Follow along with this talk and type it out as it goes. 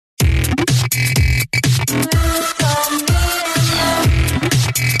Living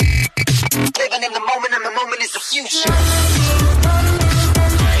in the moment, and the moment is the future.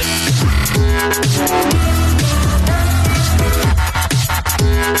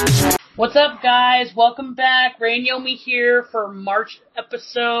 What's up, guys? Welcome back. Ray and Yomi here for March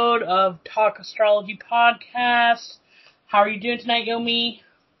episode of Talk Astrology Podcast. How are you doing tonight, Yomi?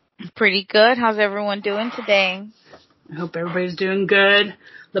 Pretty good. How's everyone doing today? I hope everybody's doing good.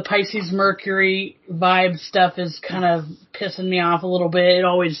 The Pisces Mercury vibe stuff is kind of pissing me off a little bit. It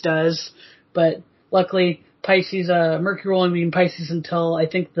always does. But luckily, Pisces, Mercury will only be in Pisces until I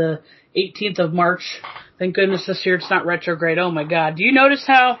think the 18th of March. Thank goodness this year it's not retrograde. Oh my God. Do you notice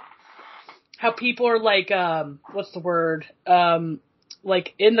how people are like, what's the word?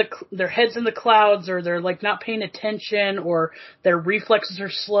 Like their heads in the clouds, or they're like not paying attention, or their reflexes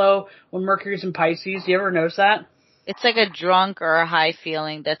are slow when Mercury's in Pisces. Do you ever notice that? It's like a drunk or a high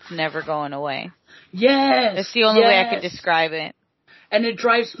feeling that's never going away. Yes. That's the only way I could describe it. And it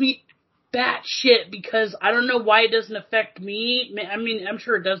drives me batshit because I don't know why it doesn't affect me. I mean, I'm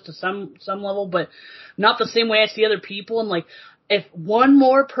sure it does to some level, but not the same way I see other people. I'm like, if one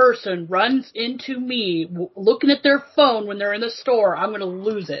more person runs into me looking at their phone when they're in the store, I'm going to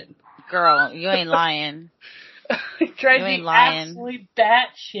lose it. Girl, you ain't lying. It drives me absolutely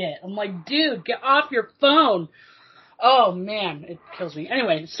batshit. I'm like, dude, get off your phone. Oh, man, it kills me.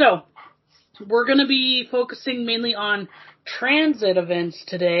 Anyway, so we're going to be focusing mainly on transit events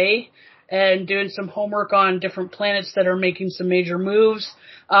today and doing some homework on different planets that are making some major moves.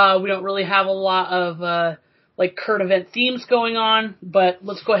 We don't really have a lot of current event themes going on, but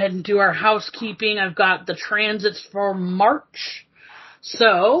let's go ahead and do our housekeeping. I've got the transits for March.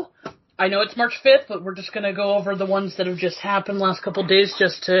 So I know it's March 5th, but we're just going to go over the ones that have just happened last couple of days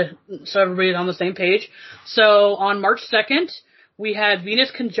so everybody's on the same page. So on March 2nd, we had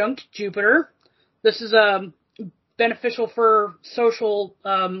Venus conjunct Jupiter. This is beneficial for social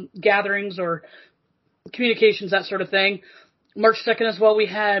gatherings or communications, that sort of thing. March 2nd as well, we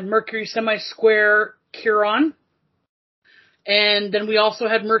had Mercury semi-square Chiron. And then we also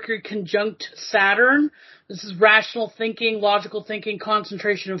had Mercury conjunct Saturn. This is rational thinking, logical thinking,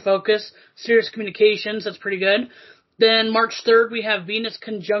 concentration and focus, serious communications. That's pretty good. Then March 3rd, we have Venus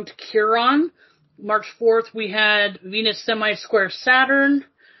conjunct Chiron. March 4th, we had Venus semi-square Saturn.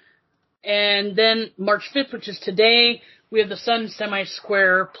 And then March 5th, which is today, we have the Sun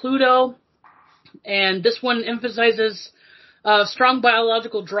semi-square Pluto. And this one emphasizes strong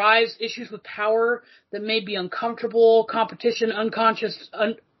biological drives, issues with power that may be uncomfortable, competition,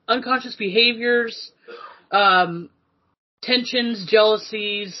 unconscious behaviors, tensions,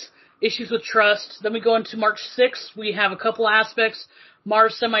 jealousies, issues with trust. Then we go into March 6th. We have a couple aspects.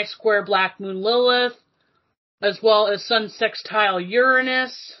 Mars semi-square Black Moon Lilith, as well as Sun sextile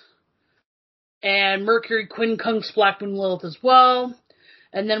Uranus, and Mercury quincunx Black Moon Lilith as well.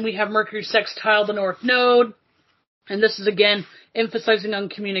 And then we have Mercury sextile the North Node. And this is, again, emphasizing on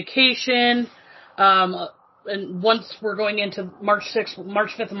communication. And once we're going into March 5th and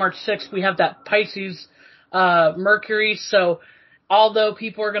March 6th, we have that Pisces Mercury. So although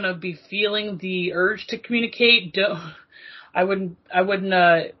people are going to be feeling the urge to communicate, I wouldn't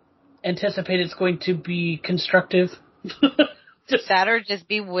anticipate it's going to be constructive. Saturn, just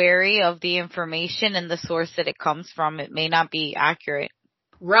be wary of the information and the source that it comes from. It may not be accurate.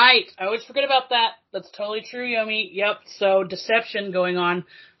 Right. I always forget about that. That's totally true, Yomi. Yep. So deception going on.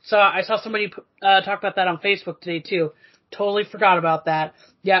 So I saw somebody talk about that on Facebook today too. Totally forgot about that.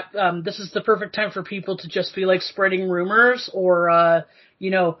 Yep. This is the perfect time for people to just be like spreading rumors or,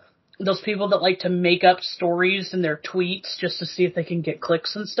 those people that like to make up stories in their tweets just to see if they can get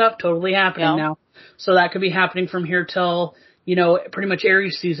clicks and stuff. Totally happening now. So that could be happening from here till, pretty much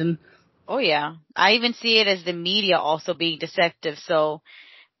Aries season. Oh yeah. I even see it as the media also being deceptive. So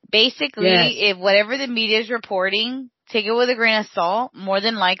basically, if whatever the media is reporting, take it with a grain of salt. More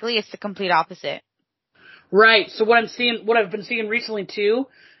than likely, it's the complete opposite. Right. So what I've been seeing recently too,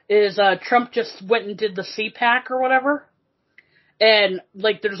 is Trump just went and did the CPAC or whatever, and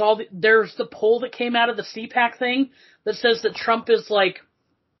like there's the poll that came out of the CPAC thing that says that Trump is like,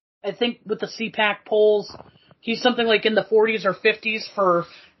 I think with the CPAC polls, he's something like in the 40s or 50s for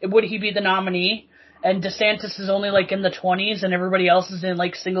would he be the nominee. And DeSantis is only like in the 20s and everybody else is in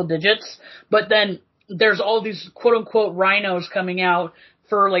like single digits. But then there's all these quote unquote rhinos coming out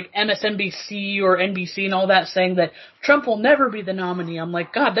for like MSNBC or NBC and all that saying that Trump will never be the nominee. I'm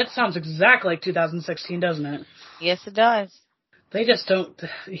like, God, that sounds exactly like 2016, doesn't it? Yes, it does. They just don't,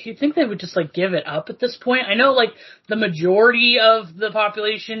 you think they would just like give it up at this point? I know like the majority of the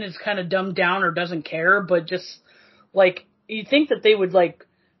population is kind of dumbed down or doesn't care, but just like, you think that they would like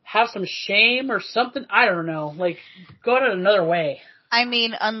have some shame or something. I don't know. Like, go it another way. I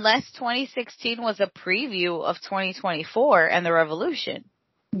mean, unless 2016 was a preview of 2024 and the revolution.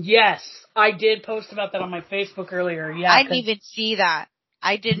 Yes, I did post about that on my Facebook earlier. Yeah, I didn't even see that.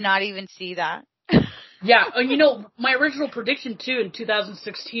 I did not even see that. Yeah, and you know, my original prediction too in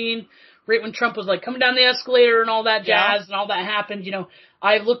 2016, right when Trump was like coming down the escalator and all that jazz and all that happened, you know,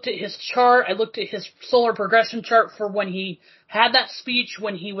 I looked at his chart, I looked at his solar progression chart for when he had that speech,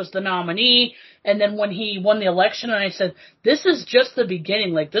 when he was the nominee, and then when he won the election, and I said, this is just the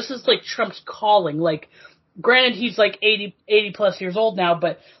beginning, like, this is like Trump's calling, like, granted he's like 80 plus years old now,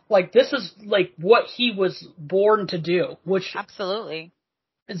 but like, this is like what he was born to do, which... Absolutely.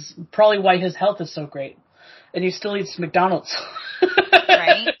 Is probably why his health is so great. And he still eats McDonald's.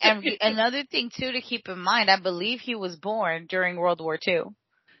 Right? And another thing, too, to keep in mind, I believe he was born during World War II.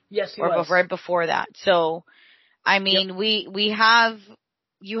 Yes, he was. Or right before that. So, I mean, we have,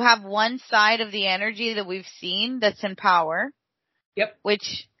 you have one side of the energy that we've seen that's in power. Yep.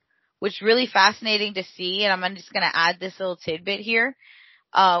 Which really fascinating to see, and I'm just going to add this little tidbit here.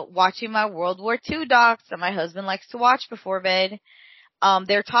 Watching my World War II docs that my husband likes to watch before bed.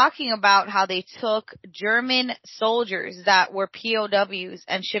 They're talking about how they took German soldiers that were POWs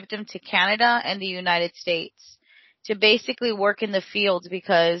and shipped them to Canada and the United States to basically work in the fields,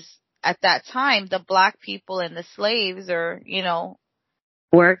 because at that time, the black people and the slaves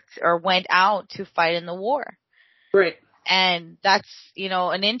worked or went out to fight in the war. Right. And that's,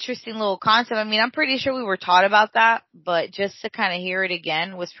 an interesting little concept. I mean, I'm pretty sure we were taught about that, but just to kind of hear it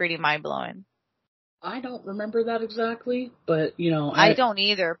again was pretty mind-blowing. I don't remember that exactly, but, I don't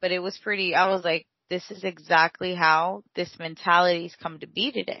either, but it was I was like, this is exactly how this mentality's come to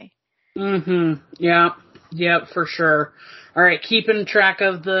be today. Mm-hmm. Yeah. Yeah, for sure. All right, keeping track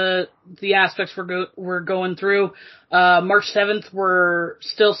of the aspects we're going through. March 7th, we're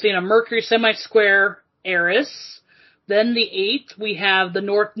still seeing a Mercury semi-square Eris. Then the 8th, we have the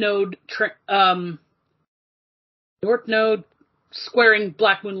North Node squaring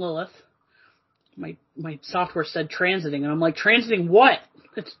Black Moon Lilith. My software said transiting, and I'm like, transiting what?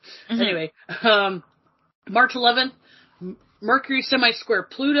 Anyway, March 11th, Mercury semi-square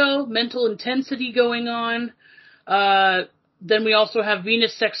Pluto, mental intensity going on. Then we also have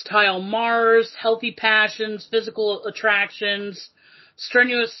Venus sextile Mars, healthy passions, physical attractions,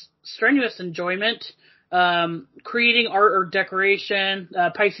 strenuous enjoyment, creating art or decoration.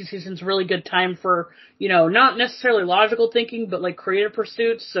 Pisces season's a really good time for, not necessarily logical thinking, but like creative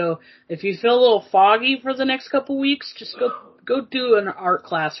pursuits. So if you feel a little foggy for the next couple weeks, just go do an art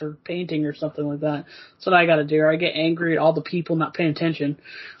class or painting or something like that. That's what I gotta do, or I get angry at all the people not paying attention.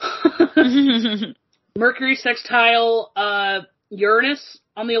 Mercury sextile, Uranus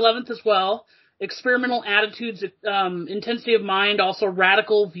on the 11th as well. Experimental attitudes, intensity of mind, also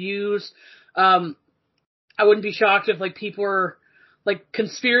radical views. I wouldn't be shocked if people are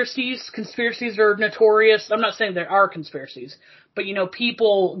conspiracies. Conspiracies are notorious. I'm not saying there are conspiracies, but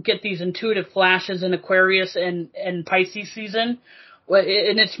people get these intuitive flashes in Aquarius and Pisces season.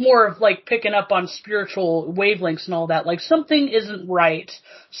 And it's more of picking up on spiritual wavelengths and all that. Something isn't right.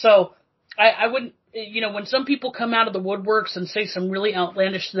 So I wouldn't, when some people come out of the woodworks and say some really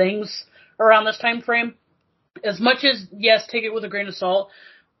outlandish things around this time frame, as much as, yes, take it with a grain of salt,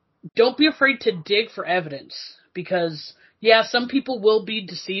 don't be afraid to dig for evidence, because, yeah, some people will be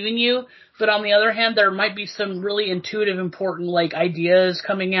deceiving you, but on the other hand, there might be some really intuitive, important, ideas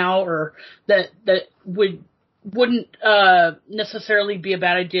coming out, or that wouldn't necessarily be a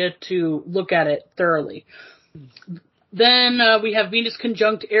bad idea to look at it thoroughly. Then we have Venus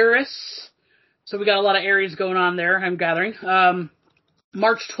conjunct Eris, so we got a lot of Aries going on there, I'm gathering.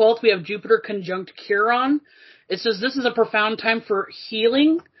 March 12th, we have Jupiter conjunct Chiron. It says this is a profound time for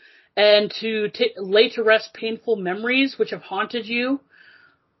healing and to lay to rest painful memories which have haunted you.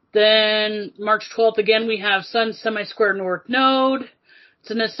 Then March 12th, again, we have Sun semi-square North Node.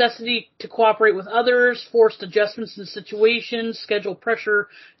 It's a necessity to cooperate with others, forced adjustments in situations, schedule pressure,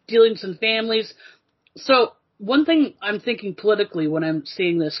 dealings in families. So one thing I'm thinking politically when I'm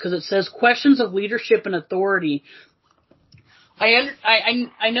seeing this, because it says questions of leadership and authority.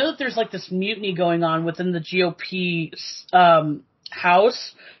 I know that there's this mutiny going on within the GOP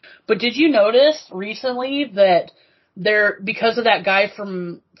House, but did you notice recently that because of that guy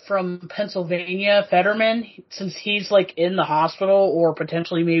from Pennsylvania, Fetterman, since he's in the hospital or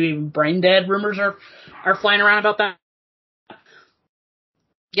potentially maybe even brain dead, rumors are flying around about that.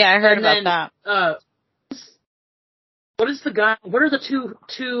 Yeah, I heard about that. What are the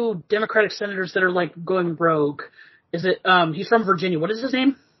two Democratic senators that are going rogue? Is it, he's from Virginia. What is his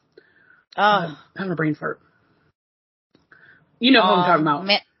name? I'm having a brain fart. You know who I'm talking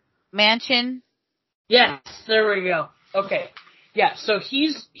about. mansion? Yes, there we go. Okay. Yeah, so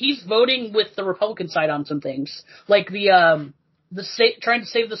he's voting with the Republican side on some things. Like trying to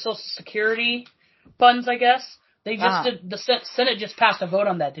save the Social Security funds, I guess. They just did, the Senate just passed a vote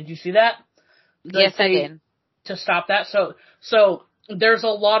on that. Did you see that? Yes, I did. To stop that. So there's a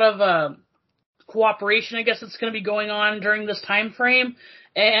lot of cooperation, I guess, that's going to be going on during this time frame,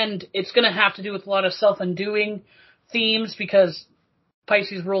 and it's going to have to do with a lot of self-undoing themes because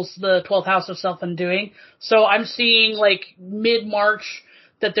Pisces rules the 12th house of self-undoing. So I'm seeing like mid-March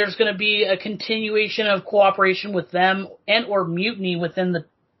that there's going to be a continuation of cooperation with them and or mutiny within the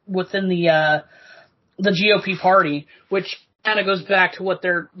GOP party, which kind of goes back to what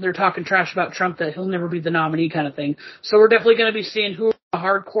they're talking trash about Trump, that he'll never be the nominee kind of thing. So we're definitely going to be seeing who are the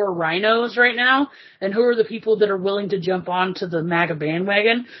hardcore rhinos right now and who are the people that are willing to jump onto the MAGA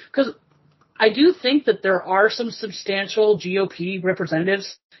bandwagon. Because I do think that there are some substantial GOP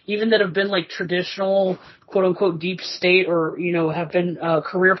representatives, even that have been like traditional, quote unquote, deep state or, have been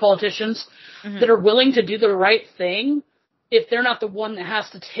career politicians that are willing to do the right thing if they're not the one that has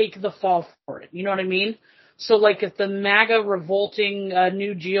to take the fall for it. You know what I mean? So like if the MAGA revolting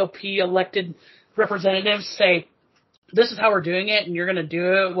new GOP elected representatives say, this is how we're doing it and you're going to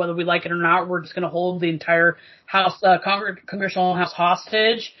do it whether we like it or not, we're just going to hold the entire House, Congressional House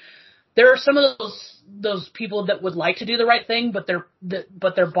hostage. There are some of those people that would like to do the right thing, but they're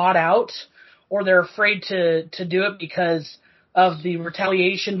bought out or they're afraid to do it because of the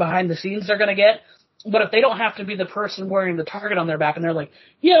retaliation behind the scenes they're going to get. But if they don't have to be the person wearing the target on their back and they're like,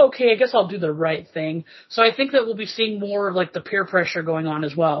 yeah, okay, I guess I'll do the right thing. So I think that we'll be seeing more of like the peer pressure going on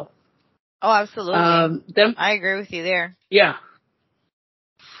as well. Oh, absolutely. I agree with you there. Yeah.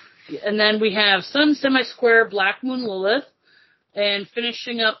 And then we have Sun semi-square, Black Moon Lilith. And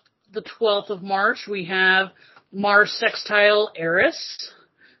finishing up the 12th of March, we have Mars sextile Eris.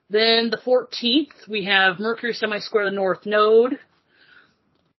 Then the 14th, we have Mercury semi-square the North Node.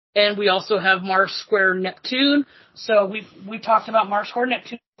 And we also have Mars square Neptune. So we've talked about Mars square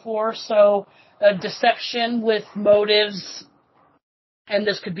Neptune before. So deception with motives. And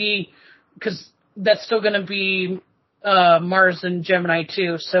this could be, because that's still going to be Mars and Gemini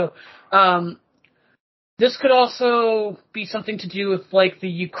too. So this could also be something to do with like the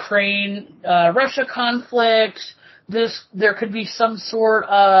Ukraine-Russia conflict. There could be some sort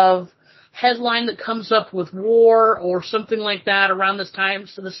of headline that comes up with war or something like that around this time.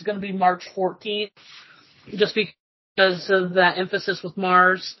 So this is going to be March 14th, just because of that emphasis with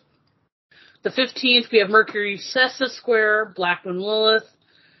Mars. The 15th, we have Mercury Sessa square, Black Moon Lilith,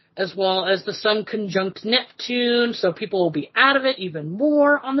 as well as the Sun conjunct Neptune. So people will be out of it even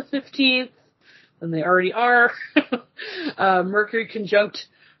more on the 15th than they already are. Mercury conjunct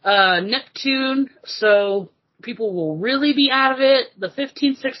Neptune. So people will really be out of it the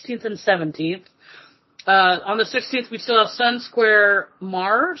 15th, 16th, and 17th. On the 16th, we still have Sun square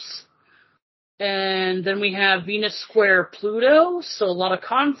Mars. And then we have Venus square Pluto. So a lot of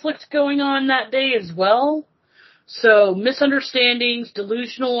conflict going on that day as well. So misunderstandings,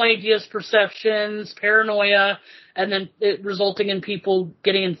 delusional ideas, perceptions, paranoia, and then it resulting in people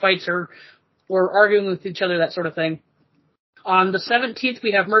getting in fights or arguing with each other, that sort of thing. On the 17th,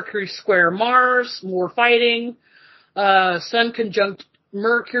 we have Mercury square Mars, more fighting. Sun conjunct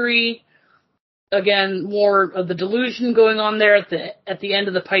Mercury. Again, more of the delusion going on there at the end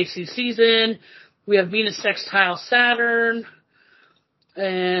of the Pisces season. We have Venus sextile Saturn.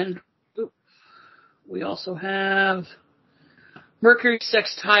 And we also have Mercury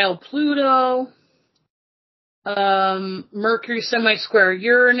sextile Pluto. Mercury semi-square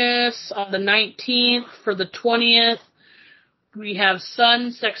Uranus on the 19th. For the 20th, we have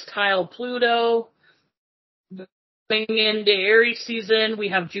Sun sextile Pluto. Going into Aries season, we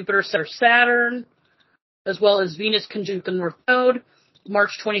have Jupiter Saturn, as well as Venus conjunct the North Node.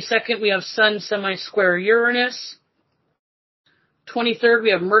 March 22nd, we have Sun semi-square Uranus. 23rd,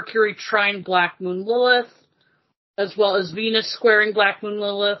 we have Mercury trine Black Moon Lilith, as well as Venus squaring Black Moon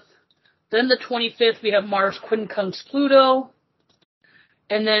Lilith. Then the 25th, we have Mars quincunx Pluto.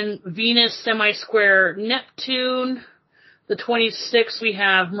 And then Venus semi-square Neptune. The 26th, we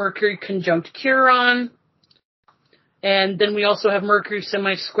have Mercury conjunct Chiron. And then we also have Mercury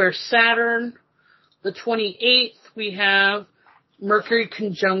semi-square Saturn. The 28th, we have Mercury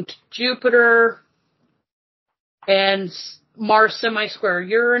conjunct Jupiter. And Mars semi-square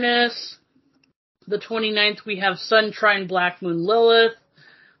Uranus. The 29th, we have Sun trine Black Moon Lilith.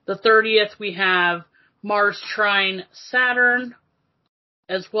 The 30th, we have Mars trine Saturn,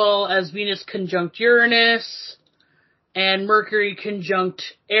 as well as Venus conjunct Uranus, and Mercury conjunct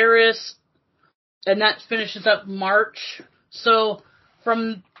Eris, and that finishes up March. So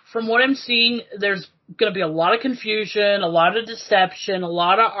from from what I'm seeing, there's going to be a lot of confusion, a lot of deception, a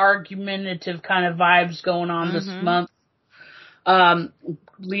lot of argumentative kind of vibes going on this month.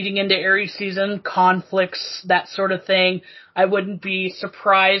 Leading into Aries season, conflicts, that sort of thing. I wouldn't be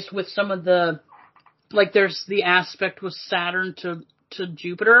surprised with some of the, like there's the aspect with Saturn to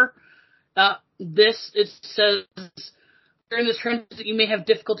Jupiter. It says during this transit you may have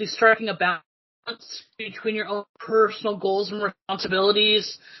difficulty striking a balance between your own personal goals and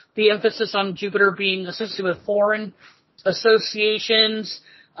responsibilities. The emphasis on Jupiter being associated with foreign associations.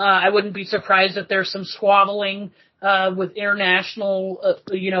 I wouldn't be surprised if there's some squabbling with international,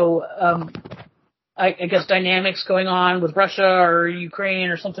 I guess dynamics going on with Russia or Ukraine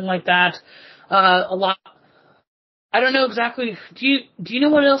or something like that. A lot. I don't know exactly. Do you know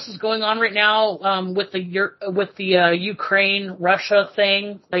what else is going on right now with the Ukraine Russia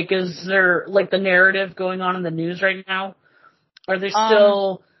thing? Like, is there like the narrative going on in the news right now? Are they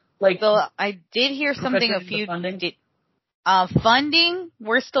still like? So I did hear something. Funding.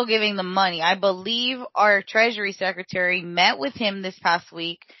 We're still giving them money. I believe our Treasury Secretary met with him this past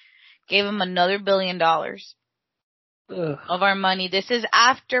week, gave him another $1 billion of our money. This is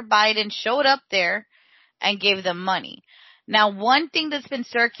after Biden showed up there and gave them money. Now, one thing that's been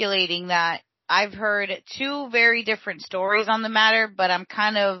circulating that I've heard two very different stories on the matter, but I'm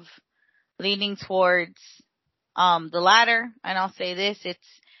kind of leaning towards the latter, and I'll say this.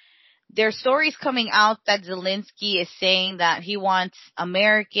 There's stories coming out that Zelensky is saying that he wants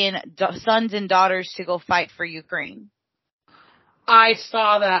American sons and daughters to go fight for Ukraine. I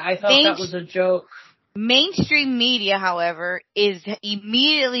saw that. I thought that was a joke. Mainstream media, however, is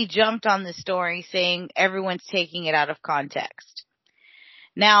immediately jumped on the story saying everyone's taking it out of context.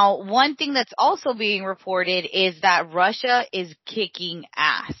 Now, one thing that's also being reported is that Russia is kicking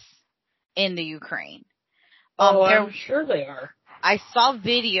ass in the Ukraine. I'm sure they are. I saw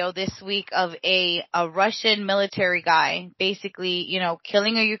video this week of a Russian military guy basically,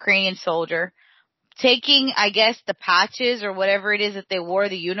 killing a Ukrainian soldier, taking, I guess, the patches or whatever it is that they wore,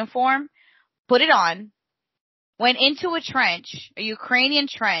 the uniform, put it on, went into a trench, a Ukrainian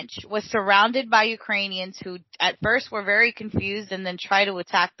trench, was surrounded by Ukrainians who at first were very confused and then tried to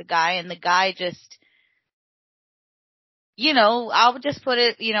attack the guy, and the guy just, I'll just put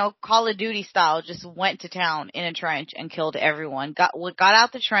it, Call of Duty style, just went to town in a trench and killed everyone. Got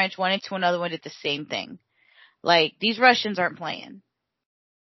out the trench, went into another one, did the same thing. Like, these Russians aren't playing.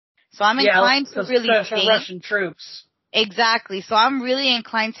 So I'm inclined to really think Russian troops. Exactly. So I'm really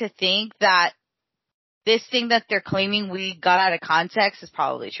inclined to think that this thing that they're claiming we got out of context is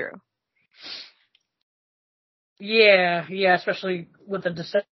probably true. Yeah, especially with the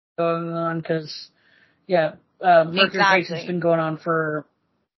deception going on, because Mercury Pisces has been going on for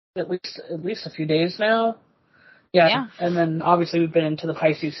at least a few days now. Yeah, and then obviously we've been into the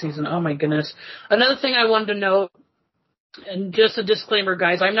Pisces season. Oh my goodness! Another thing I wanted to note, and just a disclaimer,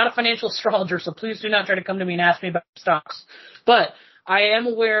 guys, I'm not a financial astrologer, so please do not try to come to me and ask me about stocks. But I am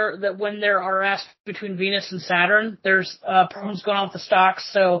aware that when there are aspects between Venus and Saturn, there's problems going on with the stocks.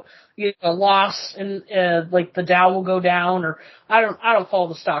 So a loss in like the Dow will go down, or I don't follow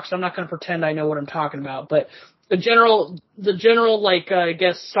the stocks, so I'm not going to pretend I know what I'm talking about. But the general like I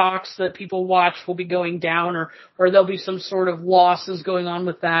guess stocks that people watch will be going down, or there'll be some sort of losses going on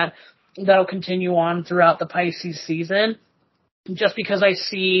with that. That'll continue on throughout the Pisces season, just because I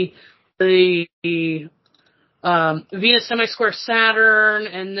see the Venus semi-square Saturn,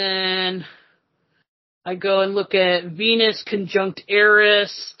 and then I go and look at Venus conjunct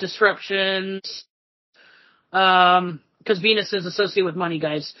Eris disruptions, because Venus is associated with money,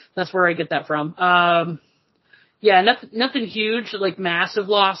 guys. That's where I get that from. Nothing huge, like massive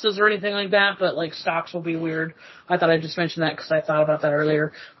losses or anything like that, but like stocks will be weird. I thought I'd just mention that because I thought about that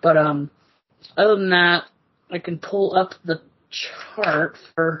earlier. But other than that, I can pull up the chart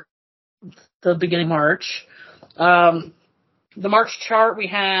for the beginning of March. The March chart we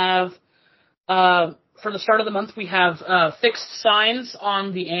have, for the start of the month, we have fixed signs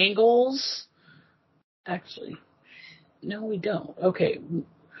on the angles. Actually, no, we don't. Okay.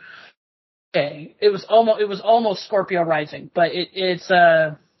 It was almost Scorpio rising, but it's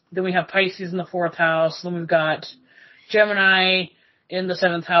then we have Pisces in the 4th house, then we've got Gemini in the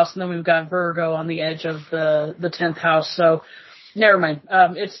 7th house, and then we've got Virgo on the edge of the 10th house. So never mind.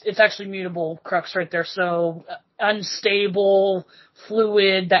 It's actually mutable crux right there. So unstable,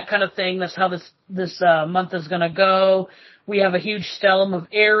 fluid, that kind of thing. That's how this month is going to go. We have a huge stellium of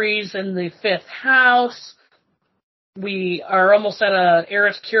Aries in the 5th house. We are almost at a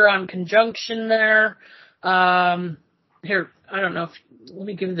Eris-Chiron conjunction there. Here, I don't know let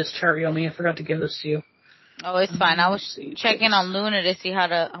me give you this chart, Yomi. I forgot to give this to you. Oh, it's fine. I was checking on Luna to see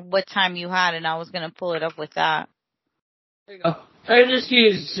what time you had, and I was gonna pull it up with that. There you go. I just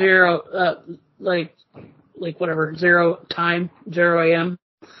use 0, like whatever, 0 a.m.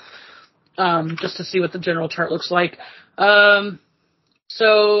 Just to see what the general chart looks like.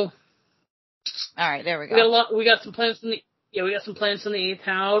 So. All right, there we go. We got some planets in the 8th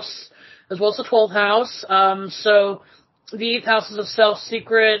house, as well as the 12th house. So the 8th house is of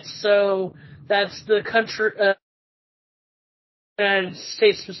self-secrets, so that's the country, United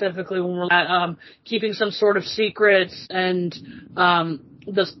States specifically, when we're at, keeping some sort of secrets, and,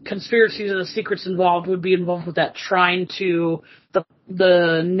 the conspiracies of the secrets involved would be involved with that trine to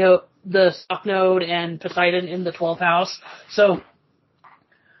the South Node and Poseidon in the 12th house. So,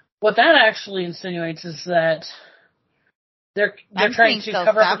 what that actually insinuates is that they're trying to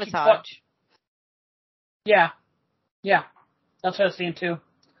cover up sabotage. Yeah, that's what I was seeing too.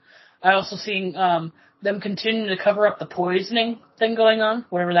 I also seeing them continuing to cover up the poisoning thing going on,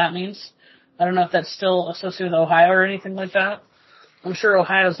 whatever that means. I don't know if that's still associated with Ohio or anything like that. I'm sure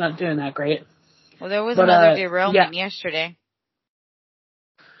Ohio's not doing that great. Well, there was another derailment yesterday.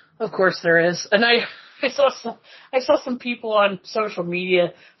 Of course there is, and I saw some people on social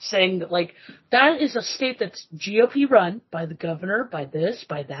media saying that, like, that is a state that's GOP run by the governor, by this,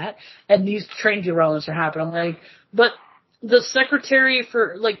 by that, and these train derailments are happening. I'm like, but the secretary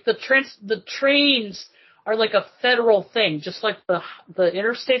for, like, the trains are like a federal thing, just like the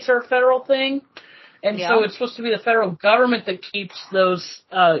interstates are a federal thing. And so it's supposed to be the federal government that keeps those,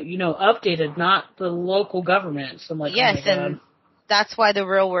 updated, not the local government. So I'm like, yes, oh my God. And that's why the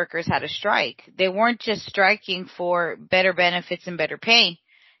rail workers had a strike. They weren't just striking for better benefits and better pay.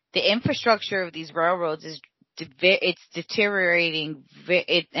 The infrastructure of these railroads it's deteriorating,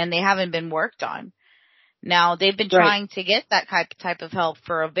 and they haven't been worked on. Now, they've been trying to get that type of help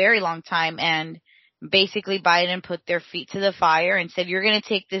for a very long time, and basically Biden put their feet to the fire and said, you're going to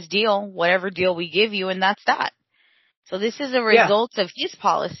take this deal, whatever deal we give you, and that's that. So this is a result of his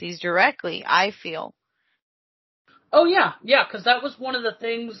policies directly, I feel. Oh, yeah, because that was one of the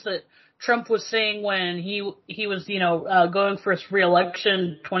things that Trump was saying when he was, going for his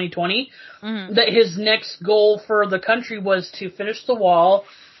re-election 2020, that his next goal for the country was to finish the wall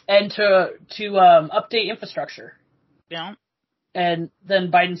and to update infrastructure. Yeah. And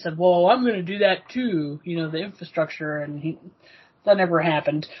then Biden said, well, I'm going to do that too, the infrastructure, and that never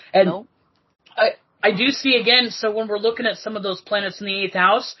happened. And nope. I do see again, so when we're looking at some of those planets in the 8th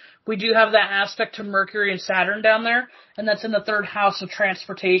house, we do have that aspect to Mercury and Saturn down there, and that's in the 3rd house of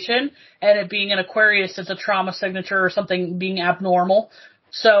transportation, and it being an Aquarius, it's a trauma signature or something being abnormal.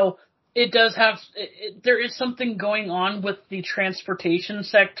 So it does have, there is something going on with the transportation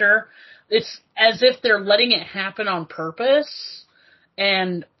sector. It's as if they're letting it happen on purpose,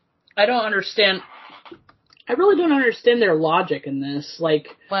 and I really don't understand their logic in this. Like,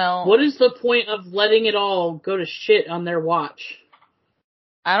 what is the point of letting it all go to shit on their watch?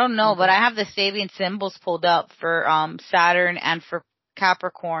 I don't know, but I have the Sabian symbols pulled up for Saturn and for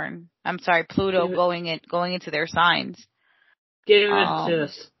Capricorn. I'm sorry, Pluto going into their signs. Give it to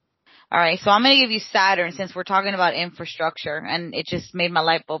us. All right, so I'm going to give you Saturn since we're talking about infrastructure, and it just made my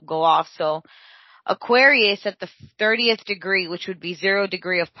light bulb go off. So Aquarius at the 30th degree, which would be 0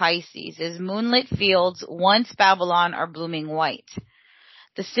 degree of Pisces, is moonlit fields once Babylon are blooming white.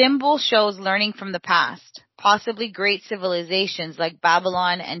 The symbol shows learning from the past, possibly great civilizations like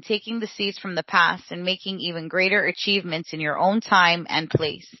Babylon, and taking the seeds from the past and making even greater achievements in your own time and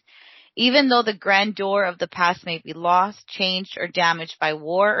place. Even though the grandeur of the past may be lost, changed, or damaged by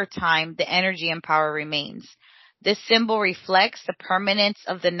war or time, the energy and power remains. This symbol reflects the permanence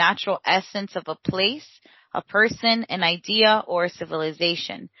of the natural essence of a place, a person, an idea, or a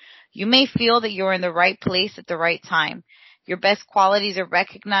civilization. You may feel that you're in the right place at the right time. Your best qualities are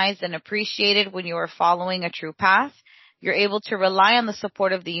recognized and appreciated when you are following a true path. You're able to rely on the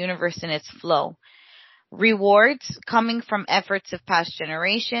support of the universe in its flow. Rewards coming from efforts of past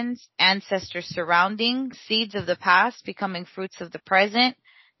generations, ancestors surrounding, seeds of the past becoming fruits of the present,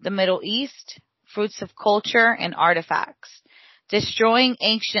 the Middle East, fruits of culture and artifacts. Destroying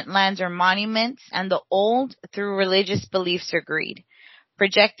ancient lands or monuments and the old through religious beliefs or greed.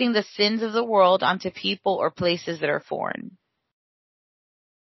 Projecting the sins of the world onto people or places that are foreign.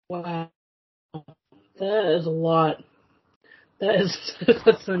 Wow. That is a lot. That's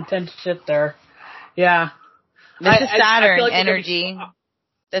some intense shit there. Yeah. This is Saturn energy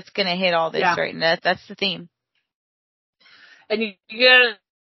that's going to hit all this right now. That's the theme. And you get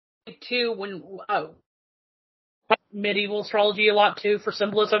it too when medieval astrology a lot too for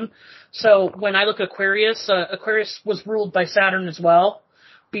symbolism. So when I look at Aquarius, Aquarius was ruled by Saturn as well,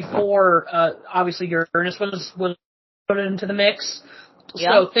 before, obviously Uranus was put into the mix.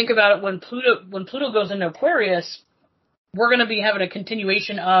 Yeah. So think about it, when Pluto goes into Aquarius, we're going to be having a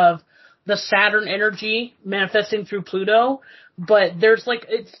continuation of the Saturn energy manifesting through Pluto. But there's like,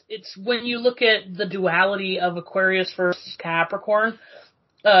 it's when you look at the duality of Aquarius versus Capricorn,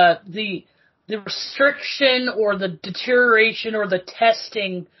 the restriction or the deterioration or the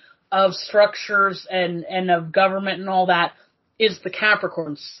testing of structures and of government and all that is the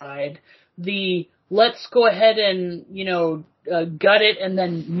Capricorn side. The let's go ahead and, gut it and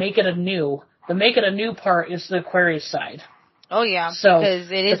then make it anew. The make it anew part is the Aquarius side. Oh yeah, so,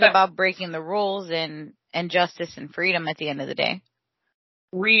 because it is about breaking the rules and justice and freedom at the end of the day.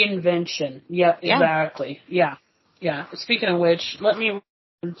 Reinvention. Yep, yeah. Exactly. Yeah. Yeah. Speaking of which, let me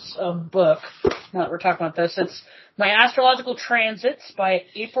read a book. Now that we're talking about this, it's My Astrological Transits by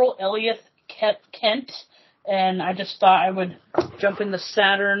April Elliott Kent. And I just thought I would jump in the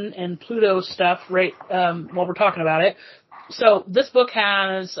Saturn and Pluto stuff right while we're talking about it. So this book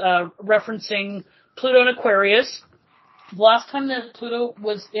has referencing Pluto and Aquarius. The last time that Pluto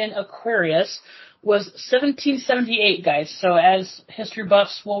was in Aquarius was 1778, guys. So as history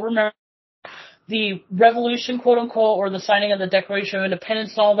buffs will remember, the revolution, quote unquote, or the signing of the Declaration of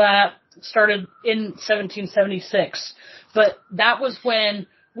Independence and all that started in 1776. But that was when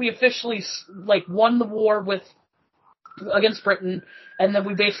we officially won the war against Britain, and then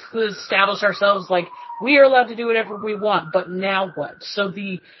we basically established ourselves we are allowed to do whatever we want. But now what? So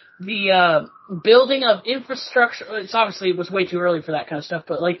the building of infrastructure, it was way too early for that kind of stuff,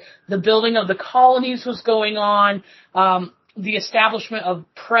 but the building of the colonies was going on, the establishment of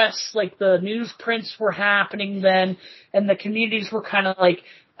press, the newsprints were happening then, and the communities were kind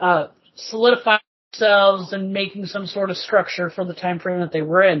of solidifying themselves and making some sort of structure for the time frame that they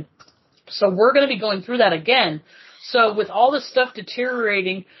were in. So we're going to be going through that again. So with all this stuff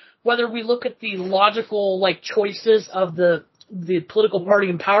deteriorating, whether we look at the logical choices of the political party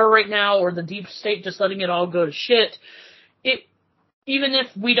in power right now, or the deep state just letting it all go to shit, even if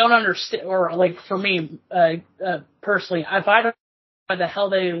we don't understand, or for me personally, if I don't know why the hell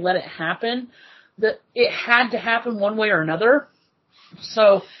they let it happen, that it had to happen one way or another.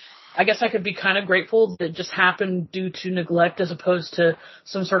 So I guess I could be kind of grateful that it just happened due to neglect as opposed to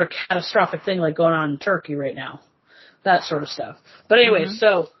some sort of catastrophic thing going on in Turkey right now. That sort of stuff. But anyway,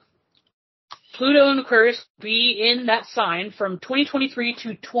 So Pluto and Aquarius be in that sign from 2023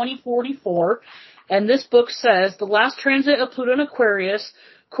 to 2044. And this book says the last transit of Pluto and Aquarius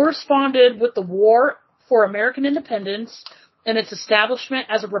corresponded with the War for American Independence and its establishment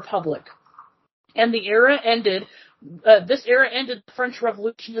as a republic. And the era ended, this era ended the French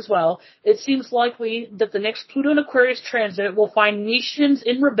Revolution as well. It seems likely that the next Pluto and Aquarius transit will find nations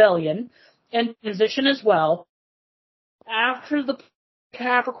in rebellion and transition as well. After the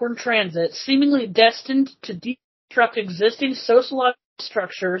Capricorn transit, seemingly destined to deconstruct existing sociological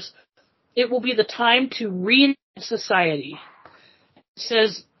structures, it will be the time to reinvent society. It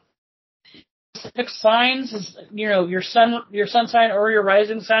says specific signs is, your sun sign or your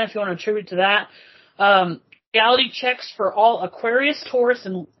rising sign, if you want to attribute to that. Reality checks for all Aquarius, Taurus,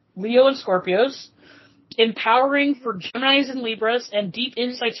 and Leo and Scorpios. Empowering for Geminis and Libras, and deep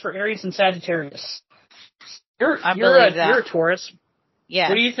insights for Aries and Sagittarius. You're a Taurus. Yeah.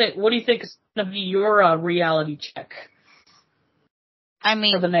 What do you think is going to be your reality check? I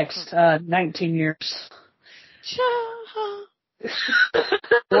mean, for the next 19 years.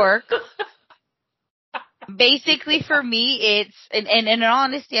 Work. Basically, for me, it's and in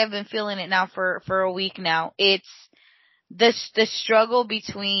honesty, I've been feeling it now for a week now. It's the struggle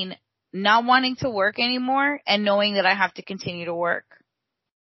between not wanting to work anymore and knowing that I have to continue to work.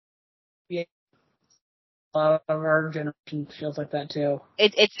 Yeah. Our generation feels like that too.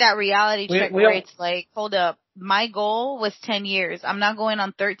 It's that reality check where it's hold up, my goal was 10 years. I'm not going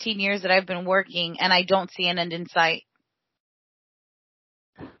on 13 years that I've been working and I don't see an end in sight.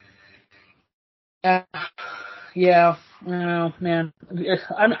 Yeah. Oh man,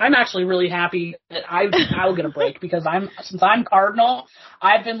 I'm actually really happy that I'll get a break because since I'm Cardinal,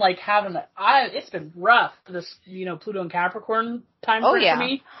 I've been it's been rough this Pluto and Capricorn time for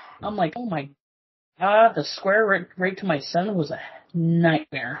me. I'm oh my god, the square right to my sun was a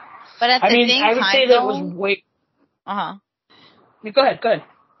nightmare. But at the same time, I would say that it was way. Go ahead.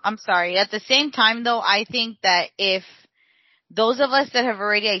 I'm sorry. At the same time, though, I think that if those of us that have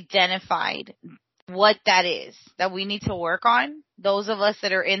already identified what that is that we need to work on, those of us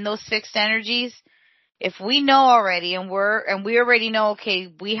that are in those fixed energies, if we know already and we already know, okay,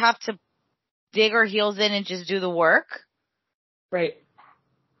 we have to dig our heels in and just do the work. Right.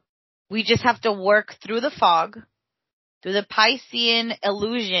 We just have to work through the fog through the Piscean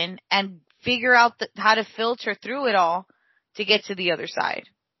illusion and figure out how to filter through it all to get to the other side.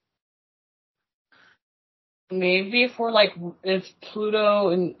 Maybe if Pluto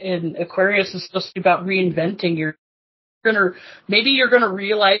in Aquarius is supposed to be about reinventing, you're gonna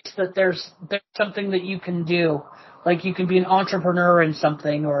realize that there's something that you can do. Like you can be an entrepreneur in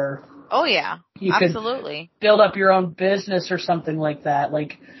something, or oh yeah, you absolutely could build up your own business or something like that.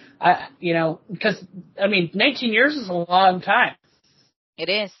 Like because 19 years is a long time. It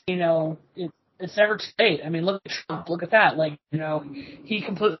is. It's never too late. I mean, look at Trump. Look at that. Like, he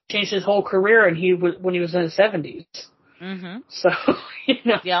completely changed his whole career, and when he was in his 70s. Mm-hmm. So,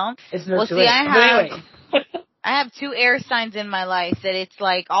 yeah. It's never too late. I have 2 air signs in my life that it's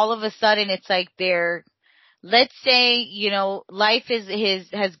like all of a sudden it's like let's say, life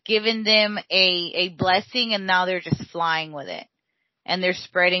has given them a blessing, and now they're just flying with it. And they're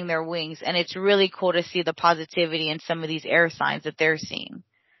spreading their wings. And it's really cool to see the positivity in some of these air signs that they're seeing.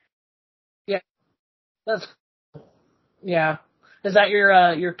 Yeah. Is that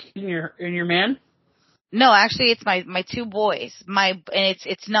your kid and your man? No, actually it's my 2 boys. And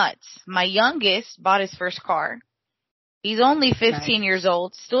it's nuts. My youngest bought his first car. He's only 15 years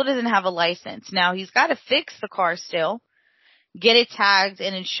old, still doesn't have a license. Now he's got to fix the car still, get it tagged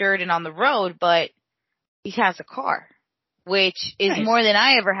and insured and on the road, but he has a car, which is more than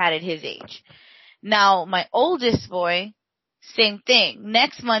I ever had at his age. Now my oldest boy, same thing.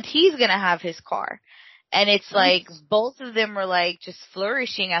 Next month he's going to have his car. And it's like both of them are like just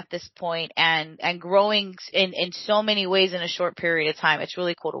flourishing at this point and growing in so many ways in a short period of time. It's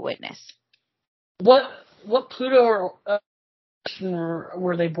really cool to witness. What Pluto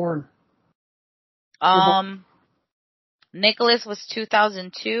were they born? Nicholas was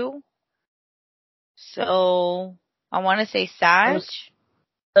 2002. So I want to say Sag.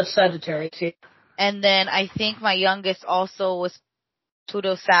 That's Sagittarius. Yeah. And then I think my youngest also was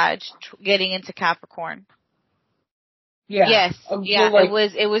Pluto Sag, getting into Capricorn. Yeah. Yes. Yeah.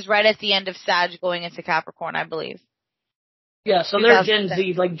 It was right at the end of Sag going into Capricorn, I believe. Yeah. So they're Gen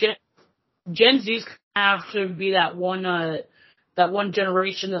Z. Like Gen Z's have to be that one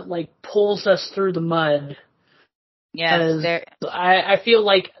generation that like pulls us through the mud. Yes. I feel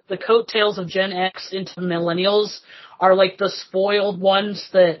like the coattails of Gen X into millennials are like the spoiled ones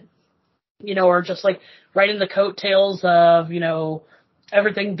that are just like right in the coattails of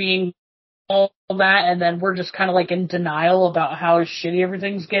everything being all that, and then we're just kind of like in denial about how shitty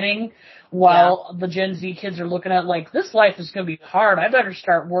everything's getting, while the Gen Z kids are looking at like, this life is going to be hard. I better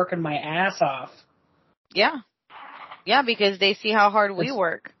start working my ass off. Yeah. Yeah, because they see how hard we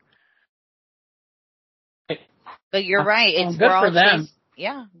work. But you're right. It's good for them.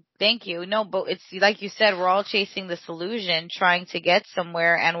 Yeah. Thank you. No, but it's like you said, we're all chasing this illusion, trying to get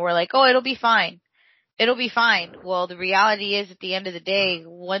somewhere, and we're like, oh, it'll be fine. It'll be fine. Well, the reality is at the end of the day,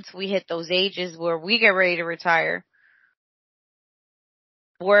 once we hit those ages where we get ready to retire,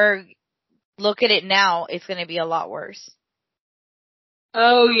 look at it now, it's going to be a lot worse.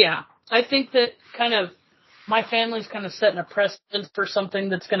 Oh, yeah. I think that my family's kind of setting a precedent for something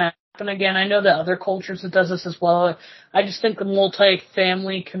that's going to happen again. I know that other cultures that does this as well. I just think the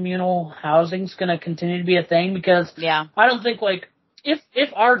multi-family communal housing is going to continue to be a thing, because I don't think if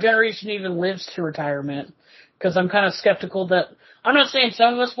our generation even lives to retirement, because I'm kind of skeptical that, I'm not saying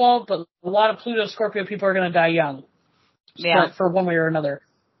some of us won't, but a lot of Pluto Scorpio people are going to die young. Yeah. For one way or another.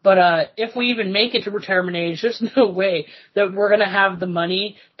 But if we even make it to retirement age, there's no way that we're going to have the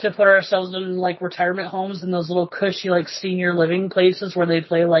money to put ourselves in like retirement homes and those little cushy like senior living places where they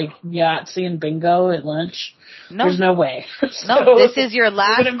play like Yahtzee and bingo at lunch. No. There's no way. No, this is your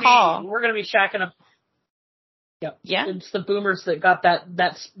last call. We're going to be shacking up. Yep. Yeah. It's the boomers that got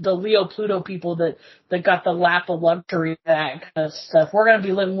that's the Leo Pluto people that got the lap of luxury, that kind of stuff. We're going to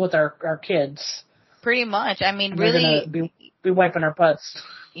be living with our kids. Pretty much. I mean, really. Be wiping our butts.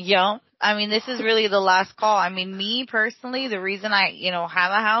 Yeah. I mean, this is really the last call. I mean, me personally, the reason I,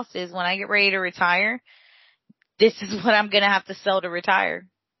 have a house is when I get ready to retire, this is what I'm going to have to sell to retire.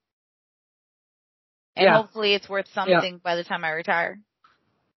 And hopefully it's worth something by the time I retire.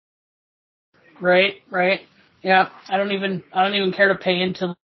 Right. Yeah. I don't even care to pay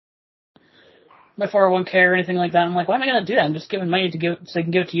into my 401k or anything like that. I'm like, why am I going to do that? I'm just giving money so I can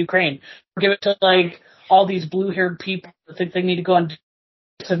give it to Ukraine. Or give it to like all these blue-haired people that think they need to go on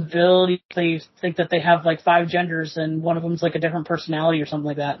disability. They think that they have like 5 genders and one of them's like a different personality or something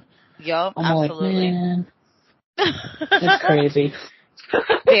like that. Yup, absolutely. Like, man, it's crazy.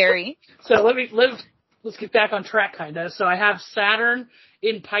 Very. So let's get back on track, kind of. So I have Saturn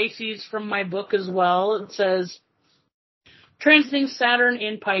in Pisces from my book as well. It says, transiting Saturn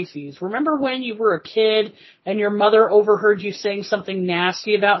in Pisces. Remember when you were a kid and your mother overheard you saying something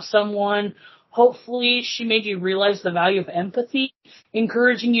nasty about someone? Hopefully she made you realize the value of empathy,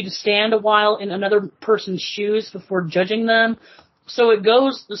 encouraging you to stand a while in another person's shoes before judging them. So it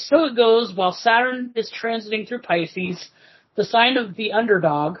goes while Saturn is transiting through Pisces, the sign of the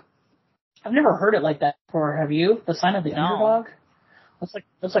underdog. I've never heard it like that before, have you? The sign of the underdog?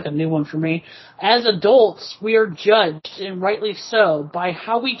 That's like a new one for me. As adults, we are judged, and rightly so, by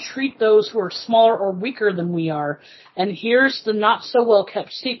how we treat those who are smaller or weaker than we are. And here's the not so well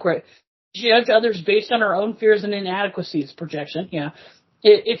kept secret. Judge others based on our own fears and inadequacies. Projection, yeah.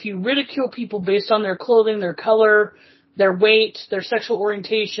 If you ridicule people based on their clothing, their color, their weight, their sexual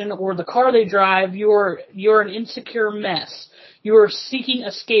orientation, or the car they drive, you're an insecure mess. You are seeking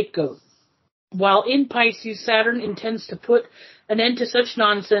a scapegoat. While in Pisces, Saturn intends to put an end to such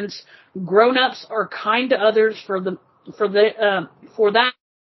nonsense. Grown-ups are kind to others for that.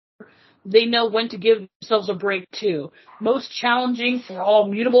 They know when to give themselves a break too. Most challenging for all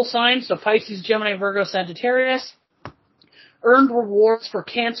mutable signs, so Pisces, Gemini, Virgo, Sagittarius. Earned rewards for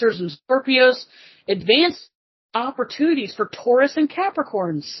Cancers and Scorpios. Advanced opportunities for Taurus and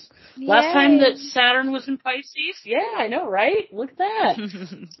Capricorns. Yay. Last time that Saturn was in Pisces, yeah, I know, right? Look at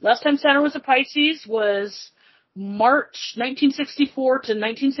that. Last time Saturn was in Pisces was March 1964 to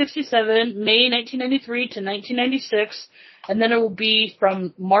 1967, May 1993 to 1996, and then it will be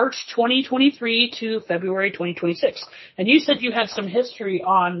from March 2023 to February 2026. And you said you had some history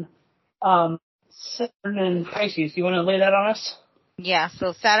on Saturn and Pisces. Do you want to lay that on us? Yeah,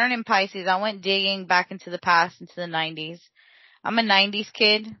 so Saturn and Pisces, I went digging back into the past, into the 90s. I'm a 90s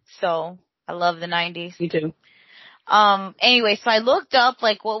kid, so I love the 90s. Me too. Anyway, so I looked up,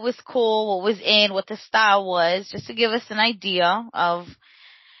 like, what was cool, what was in, what the style was, just to give us an idea of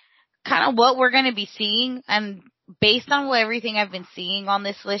kind of what we're going to be seeing. And based on everything I've been seeing on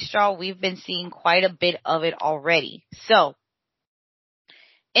this list, y'all, we've been seeing quite a bit of it already. So,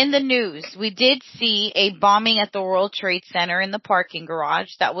 in the news, we did see a bombing at the World Trade Center in the parking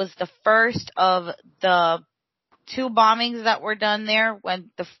garage. That was the first of the 2 bombings that were done there.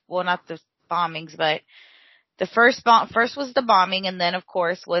 Not the bombings, but the first was the bombing, and then, of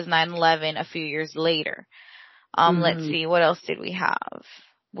course, was 9/11 a few years later. Let's see, what else did we have?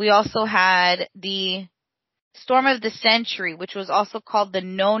 We also had the Storm of the Century, which was also called the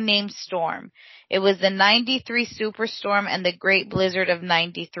No Name Storm. It was the 93 superstorm and the Great Blizzard of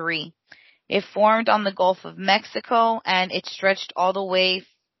 93. It formed on the Gulf of Mexico, and it stretched all the way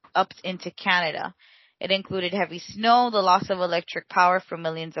up into Canada. It included heavy snow, the loss of electric power for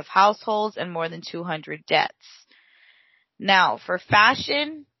millions of households, and more than 200 deaths. Now, for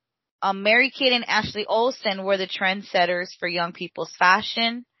fashion, Mary-Kate and Ashley Olsen were the trendsetters for young people's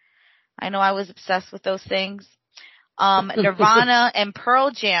fashion. I know I was obsessed with those things. Nirvana and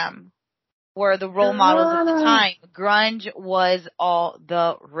Pearl Jam were the role models at the time. Grunge was all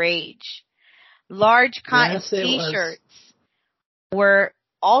the rage. Large cotton t-shirts were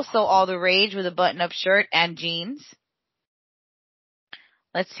also all the rage, with a button-up shirt and jeans.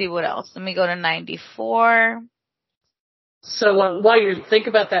 Let's see what else. Let me go to 94. So while you think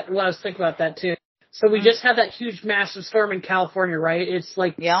about that, I was thinking about that too. So we just had that huge, massive storm in California, right? It's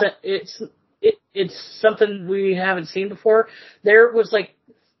like, it's something we haven't seen before. There was like,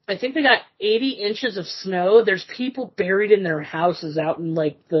 I think they got 80 inches of snow. There's people buried in their houses out in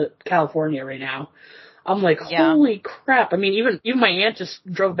like the California right now. I'm like, holy crap. I mean, even my aunt just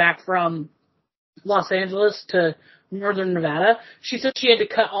drove back from Los Angeles to northern Nevada. She said she had to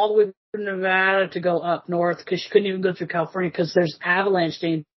cut all the way through Nevada to go up north because she couldn't even go through California because there's avalanche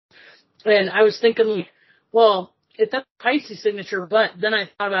danger. And I was thinking, like, well, if that's Pisces signature, but then I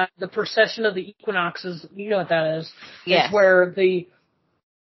thought about the precession of the equinoxes. You know what that is? Yes. It's where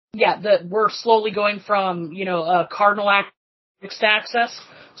we're slowly going from, cardinal axis.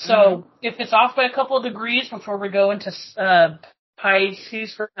 So if it's off by a couple of degrees before we go into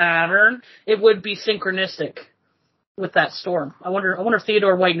Pisces for Saturn, it would be synchronistic with that storm. I wonder if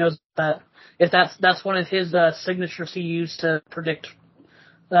Theodore White knows that. If that's one of his signatures he used to predict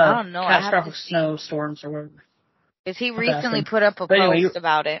I don't know. catastrophic snowstorms or whatever. Because he recently put up a post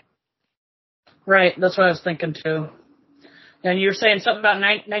about it. Right, that's what I was thinking too. And you were saying something about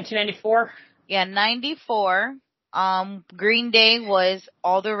 1994? Yeah, 94. Green Day was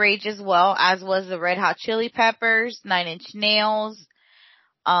all the rage as well, as was the Red Hot Chili Peppers, 9 Inch Nails.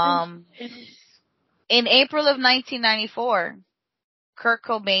 In April of 1994, Kurt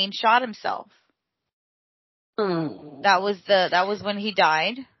Cobain shot himself. That was when he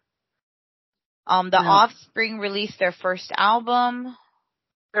died. The Offspring released their first album.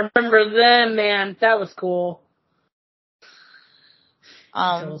 I remember them, man. That was cool.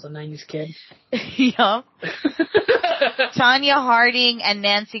 I was a 90s kid. Yup. Tanya Harding and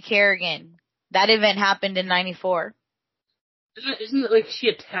Nancy Kerrigan. That event happened in 94. Isn't it like she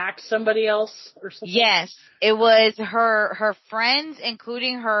attacked somebody else or something? Yes. It was her friends,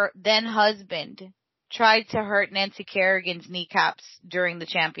 including her then husband, tried to hurt Nancy Kerrigan's kneecaps during the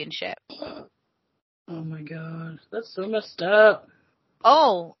championship. Oh my god. That's so messed up.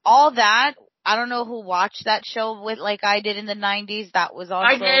 Oh, all that. I don't know who watched that show with like I did in the 90s. That was also...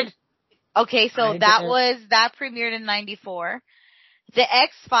 I did. Okay, so that premiered in 94. The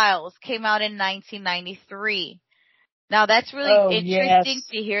X-Files came out in 1993. Now that's really interesting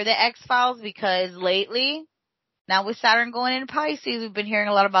to hear the X-Files because lately, now with Saturn going into Pisces, we've been hearing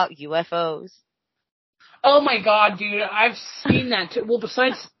a lot about UFOs. Oh my god, dude. I've seen that too. Well,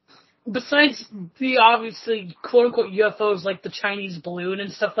 besides the obviously quote-unquote UFOs like the Chinese balloon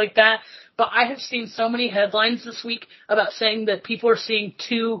and stuff like that, but I have seen so many headlines this week about saying that people are seeing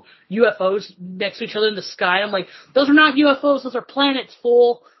 2 UFOs next to each other in the sky. I'm like, those are not UFOs, those are planets,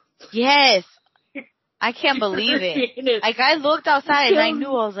 fool. Yes. I can't believe it. Like, I looked outside and I knew,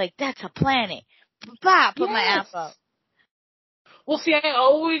 I was like, that's a planet. Bah, put my ass up. Well, see, I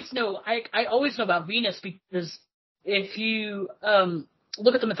always know about Venus because if you,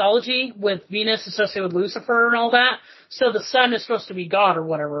 look at the mythology with Venus associated with Lucifer and all that. So the sun is supposed to be God or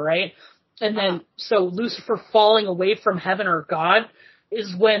whatever, right? And then, so Lucifer falling away from heaven or God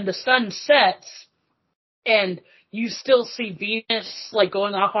is when the sun sets and you still see Venus like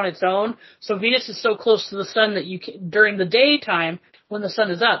going off on its own. So Venus is so close to the sun that during the daytime when the sun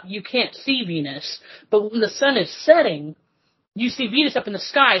is up, you can't see Venus. But when the sun is setting, you see Venus up in the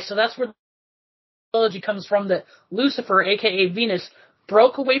sky. So that's where the mythology comes from that Lucifer, aka Venus,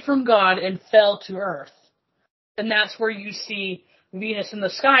 broke away from God and fell to Earth. And that's where you see Venus in the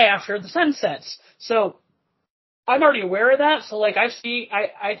sky after the sun sets. So I'm already aware of that. So like I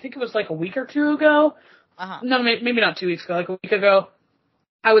think it was like a week or two ago. No, maybe not 2 weeks ago, like a week ago.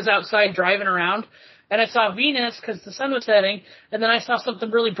 I was outside driving around and I saw Venus because the sun was setting. And then I saw something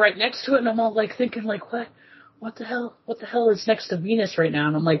really bright next to it. And I'm all like thinking like, what the hell is next to Venus right now?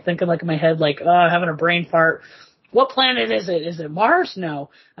 And I'm like thinking like in my head, like, having a brain fart. What planet is it? Is it Mars? No.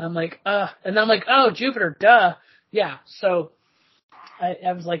 And I'm like, and then I'm like, oh, Jupiter, duh. Yeah. So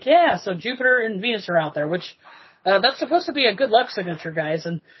I was like, yeah, so Jupiter and Venus are out there, which, that's supposed to be a good luck signature, guys.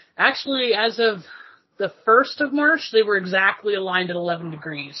 And actually, as of the 1st of March, they were exactly aligned at 11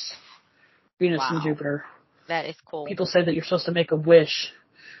 degrees. Venus and Jupiter. That is cool. People say that you're supposed to make a wish.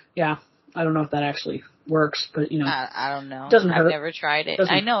 Yeah. I don't know if that actually works, but you know. I don't know. Doesn't hurt. I've never tried it.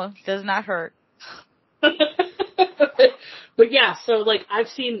 I know. It does not hurt. But yeah, so like I've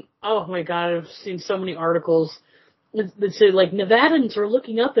seen so many articles that say like Nevadans are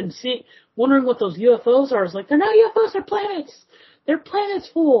looking up and wondering what those UFOs are. It's like, they're not UFOs, they're planets. They're planets,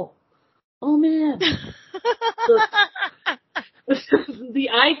 fool. Oh man. The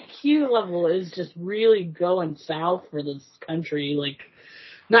IQ level is just really going south for this country. Like,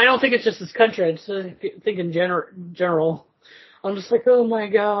 no, I don't think it's just this country. I just think in general. I'm just like, oh my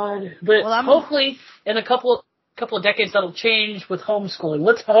god. But hopefully in a couple of decades that'll change with homeschooling.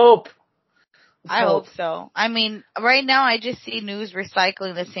 Let's hope. I hope so. I mean, right now I just see news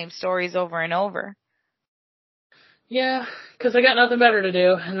recycling the same stories over and over. Yeah, because they got nothing better to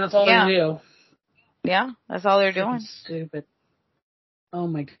do, and that's all they do. Yeah, that's all they're doing. Stupid. Oh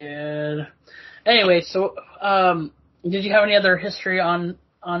my god. Anyway, so did you have any other history on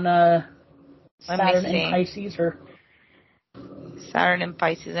Saturn and Pisces or? Saturn and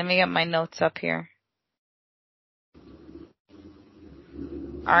Pisces. Let me get my notes up here.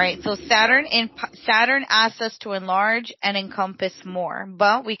 All right, so Saturn asks us to enlarge and encompass more,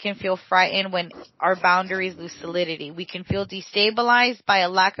 but we can feel frightened when our boundaries lose solidity. We can feel destabilized by a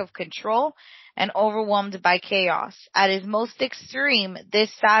lack of control and overwhelmed by chaos. At its most extreme,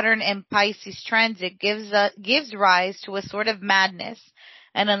 this Saturn and Pisces transit gives rise to a sort of madness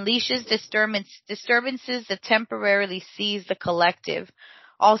and unleashes disturbances that temporarily seize the collective.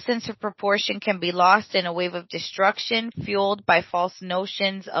 All sense of proportion can be lost in a wave of destruction fueled by false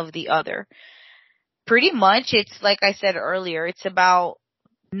notions of the other. Pretty much, it's like I said earlier, it's about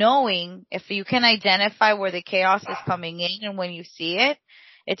knowing if you can identify where the chaos is coming in, and when you see it,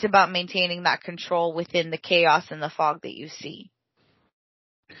 it's about maintaining that control within the chaos and the fog that you see.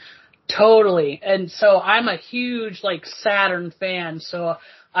 Totally. And so I'm a huge Saturn fan, so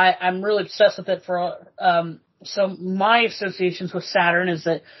I'm really obsessed with it so my associations with Saturn is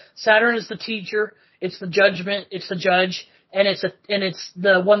that Saturn is the teacher, it's the judgment, it's the judge, and it's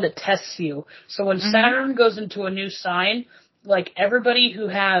the one that tests you. So when Saturn goes into a new sign, everybody who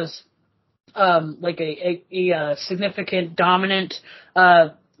has like a significant dominant,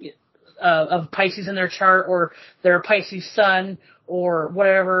 of Pisces in their chart, or their Pisces sun, or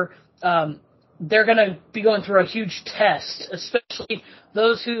whatever, they're going to be going through a huge test, especially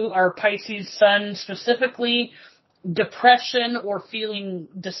those who are Pisces sun, specifically depression or feeling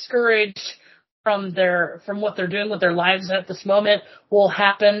discouraged from what they're doing with their lives at this moment will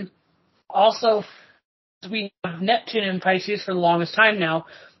happen. Also, we have Neptune in Pisces for the longest time now.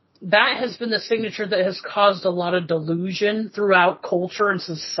 That has been the signature that has caused a lot of delusion throughout culture and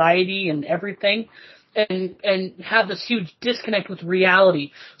society and everything, and have this huge disconnect with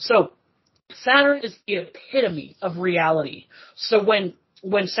reality. So Saturn is the epitome of reality. So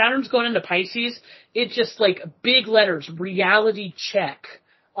when Saturn's going into Pisces, it's just like big letters, reality check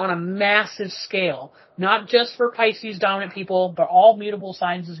on a massive scale, not just for Pisces dominant people, but all mutable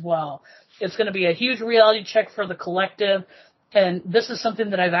signs as well. It's going to be a huge reality check for the collective. And this is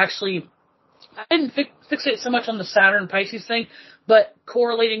something that I didn't fixate so much on the Saturn Pisces thing, but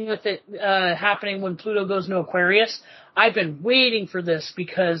correlating with it happening when Pluto goes into Aquarius, I've been waiting for this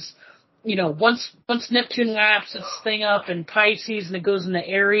because, once Neptune wraps its thing up in Pisces and it goes into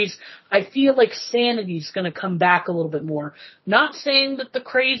Aries, I feel like sanity's going to come back a little bit more. Not saying that the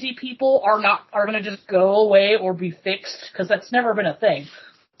crazy people are going to just go away or be fixed, because that's never been a thing.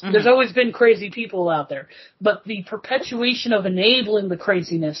 Mm-hmm. There's always been crazy people out there. But the perpetuation of enabling the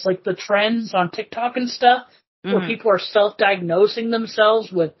craziness, like the trends on TikTok and stuff, mm-hmm. where people are self-diagnosing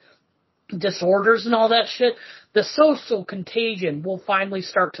themselves with disorders and all that shit, the social contagion will finally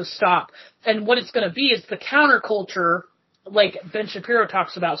start to stop. And what it's going to be is the counterculture, like Ben Shapiro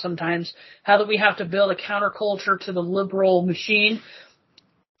talks about sometimes, how that we have to build a counterculture to the liberal machine,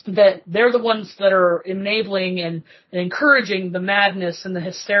 that they're the ones that are enabling and encouraging the madness and the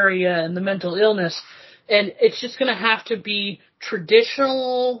hysteria and the mental illness. And it's just going to have to be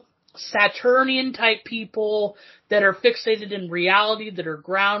traditional Saturnian type people that are fixated in reality, that are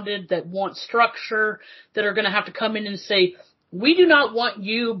grounded, that want structure, that are going to have to come in and say, we do not want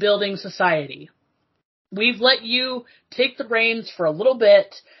you building society. We've let you take the reins for a little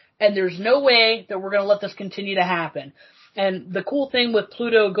bit, and there's no way that we're going to let this continue to happen. And the cool thing with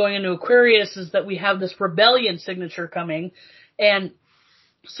Pluto going into Aquarius is that we have this rebellion signature coming, and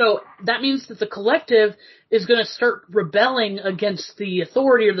so that means that the collective is going to start rebelling against the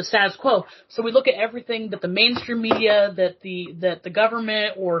authority or the status quo. So we look at everything that the mainstream media, that the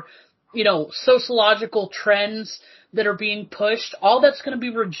government, or, sociological trends that are being pushed, all that's going to be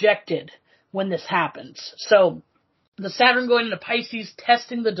rejected when this happens. So the Saturn going into Pisces,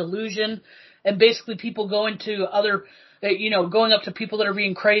 testing the delusion, and basically people going to going up to people that are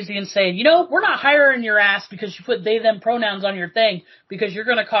being crazy and saying, we're not hiring your ass because you put they, them pronouns on your thing, because you're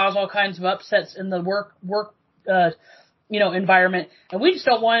going to cause all kinds of upsets in the work environment. And we just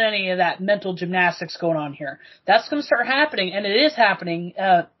don't want any of that mental gymnastics going on here. That's going to start happening, and it is happening.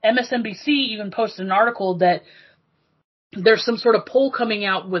 MSNBC even posted an article that there's some sort of poll coming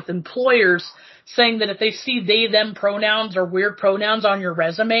out with employers saying that if they see they, them pronouns or weird pronouns on your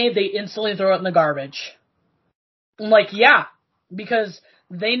resume, they instantly throw it in the garbage. I'm like, yeah, because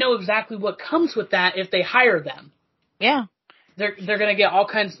they know exactly what comes with that if they hire them. Yeah. They're going to get all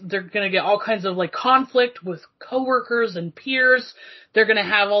kinds of like conflict with coworkers and peers. They're going to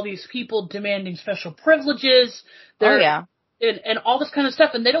have all these people demanding special privileges. And all this kind of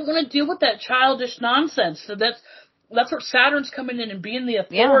stuff, and they don't want to deal with that childish nonsense. So that's where Saturn's coming in and being the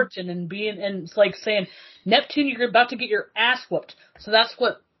authority, and it's like saying, Neptune, you're about to get your ass whooped. So that's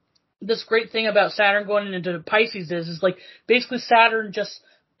what this great thing about Saturn going into Pisces is like basically Saturn just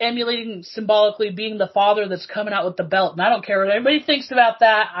emulating symbolically being the father that's coming out with the belt. And I don't care what anybody thinks about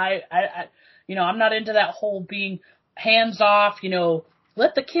that. I'm not into that whole being hands off,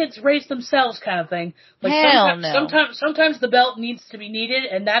 let the kids raise themselves kind of thing. Like sometimes the belt needs to be needed,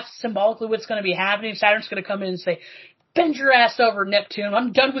 and that's symbolically what's going to be happening. Saturn's going to come in and say, bend your ass over, Neptune.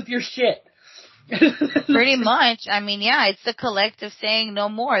 I'm done with your shit. Pretty much. I mean, it's the collective saying no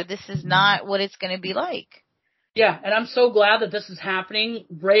more. This is not what it's going to be like. Yeah, and I'm so glad that this is happening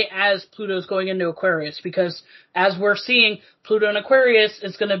right as Pluto's going into Aquarius, because as we're seeing, Pluto in Aquarius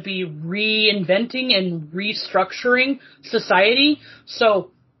is going to be reinventing and restructuring society.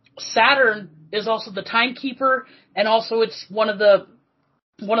 So Saturn is also the timekeeper, and also it's one of the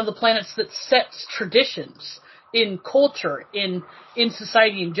planets that sets traditions in culture, in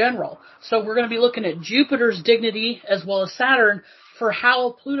society in general. So we're going to be looking at Jupiter's dignity as well as Saturn for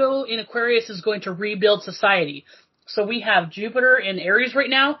how Pluto in Aquarius is going to rebuild society. So we have Jupiter in Aries right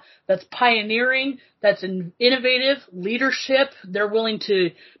now. That's pioneering. That's innovative leadership. They're willing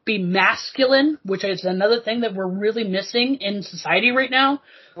to be masculine, which is another thing that we're really missing in society right now.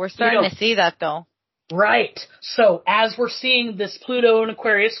 We're starting to see that, though. Right. So as we're seeing this Pluto and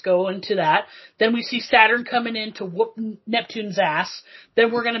Aquarius go into that, then we see Saturn coming in to whoop Neptune's ass.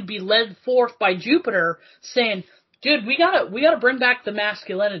 Then we're going to be led forth by Jupiter saying, dude, we gotta bring back the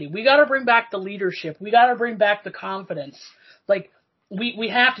masculinity. We gotta bring back the leadership. We gotta bring back the confidence. Like, we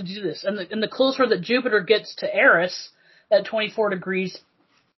have to do this. And the closer that Jupiter gets to Eris at 24 degrees,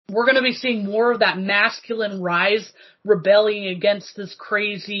 we're gonna be seeing more of that masculine rise, rebelling against this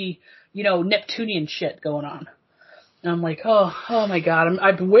crazy, Neptunian shit going on. And I'm like, oh my God,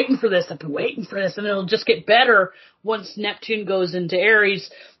 I've been waiting for this. And it'll just get better once Neptune goes into Aries.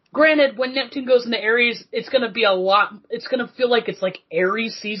 Granted, when Neptune goes into Aries, it's going to be it's going to feel like it's like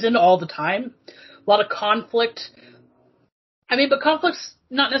Aries season all the time. A lot of conflict. I mean, but conflict's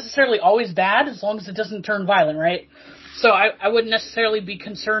not necessarily always bad as long as it doesn't turn violent, right? So I wouldn't necessarily be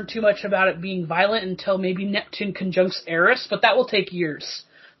concerned too much about it being violent until maybe Neptune conjuncts Eris, but that will take years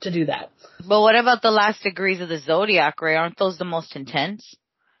to do that. But what about the last degrees of the zodiac, Ray? Aren't those the most intense?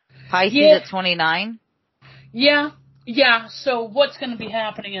 Pisces at 29? Yeah, so what's going to be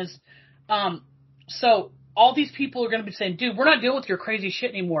happening is, so all these people are going to be saying, dude, we're not dealing with your crazy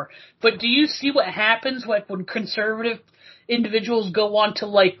shit anymore. But do you see what happens when conservative individuals go on to,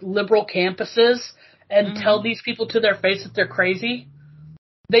 liberal campuses and tell these people to their face that they're crazy?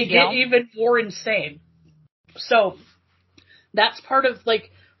 They get even more insane. So that's part of,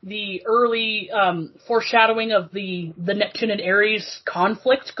 the early foreshadowing of the Neptune and Aries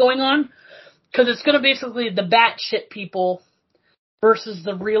conflict going on. Because it's going to basically the batshit people versus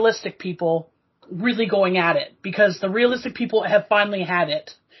the realistic people really going at it. Because the realistic people have finally had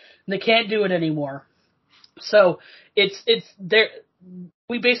it. And they can't do it anymore. So the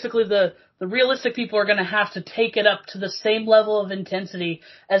realistic people are going to have to take it up to the same level of intensity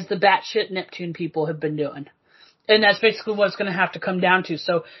as the batshit Neptune people have been doing. And that's basically what it's going to have to come down to.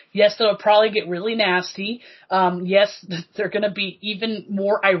 So, yes, it'll probably get really nasty. Yes, they're going to be even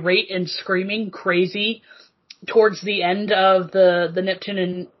more irate and screaming crazy towards the end of the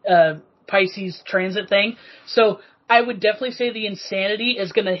Neptune and Pisces transit thing. So, I would definitely say the insanity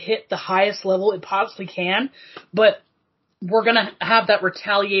is going to hit the highest level it possibly can. But we're going to have that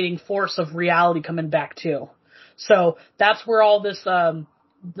retaliating force of reality coming back, too. So, that's where all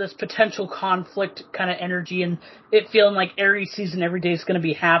this potential conflict kind of energy and it feeling like Aries season every day is going to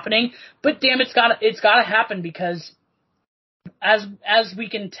be happening. But damn, it's got to happen because as we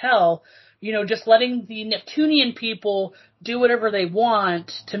can tell, just letting the Neptunian people do whatever they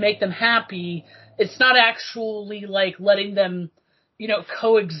want to make them happy, it's not actually like letting them,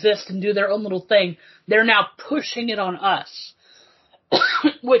 coexist and do their own little thing. They're now pushing it on us.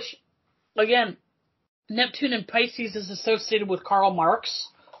 Which, again, Neptune and Pisces is associated with Karl Marx.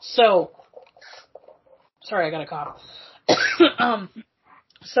 So, sorry, I got a cough.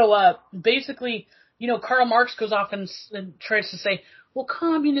 Basically, Karl Marx goes off and tries to say, well,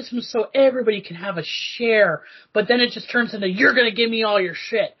 communism is so everybody can have a share. But then it just turns into, you're going to give me all your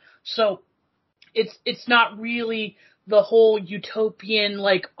shit. So, it's not really the whole utopian,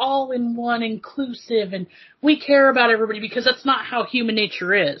 all-in-one inclusive and we care about everybody because that's not how human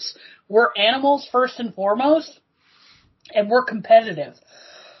nature is. We're animals first and foremost, and we're competitive.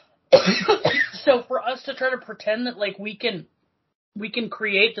 So for us to try to pretend that we can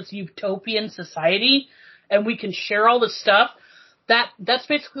create this utopian society and we can share all this stuff, that's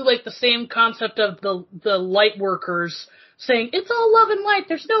basically the same concept of the light workers saying it's all love and light,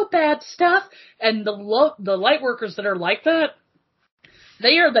 there's no bad stuff, and the light workers that are like that,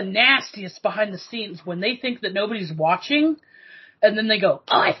 they are the nastiest behind the scenes when they think that nobody's watching. And then they go,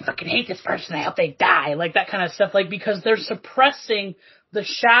 oh, I fucking hate this person, I hope they die. That kind of stuff, because they're suppressing the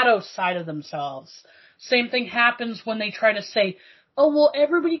shadow side of themselves. Same thing happens when they try to say, oh, well,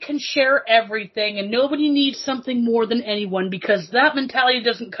 everybody can share everything and nobody needs something more than anyone, because that mentality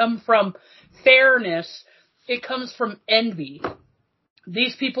doesn't come from fairness, it comes from envy.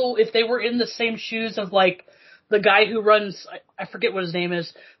 These people, if they were in the same shoes of, the guy who runs, I forget what his name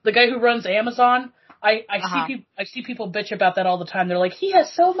is, the guy who runs Amazon, I see people bitch about that all the time. They're like, he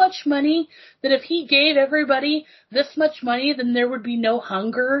has so much money that if he gave everybody this much money, then there would be no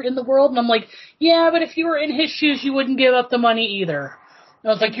hunger in the world. And I'm like, yeah, but if you were in his shoes, you wouldn't give up the money either.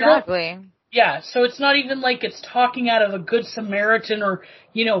 And I was like, exactly. Yeah, so it's not even like it's talking out of a good Samaritan or,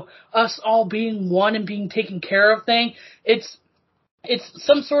 us all being one and being taken care of thing. It's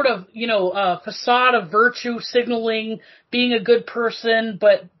some sort of, facade of virtue signaling, being a good person,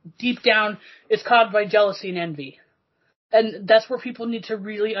 but deep down it's caused by jealousy and envy. And that's where people need to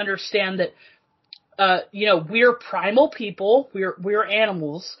really understand that, we're primal people. We're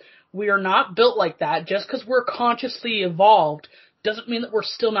animals. We are not built like that. Just because we're consciously evolved doesn't mean that we're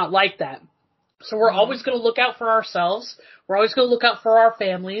still not like that. So we're always going to look out for ourselves. We're always going to look out for our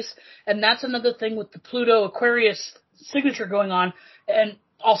families. And that's another thing with the Pluto Aquarius signature going on. And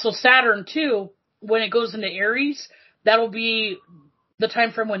also Saturn, too, when it goes into Aries, that'll be the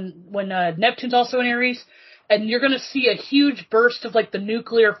time frame when Neptune's also in Aries. And you're going to see a huge burst of, like, the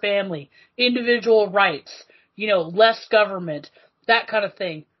nuclear family, individual rights, less government, that kind of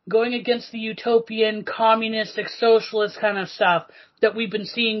thing, going against the utopian, communistic, socialist kind of stuff that we've been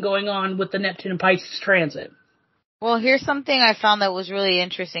seeing going on with the Neptune and Pisces transit. Well, here's something I found that was really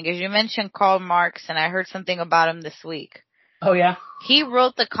interesting, because you mentioned Karl Marx, and I heard something about him this week. Oh, yeah? He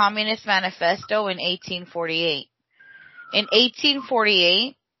wrote the Communist Manifesto in 1848. In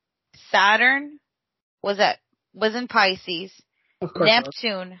 1848, Saturn was in Pisces. Of course.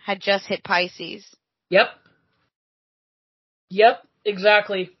 Neptune had just hit Pisces. Yep,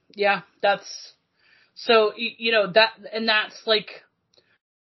 exactly. Yeah, that's, so, that's like,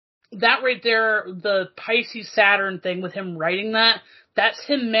 that right there, the Pisces Saturn thing with him writing that's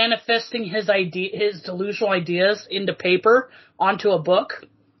him manifesting his delusional ideas into paper, onto a book,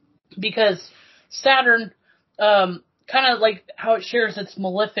 because Saturn, kind of like how it shares its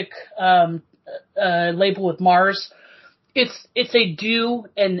malefic, label with Mars, it's a do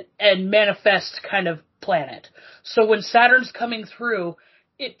and manifest kind of planet. So when Saturn's coming through,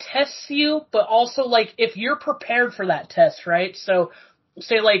 it tests you, but also, like, if you're prepared for that test, right? So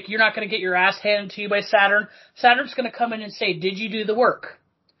say, like, you're not going to get your ass handed to you by Saturn. Saturn's going to come in and say, did you do the work?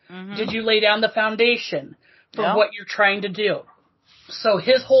 Mm-hmm. Did you lay down the foundation for what you're trying to do? So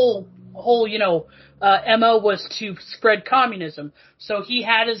his whole MO was to spread communism. So he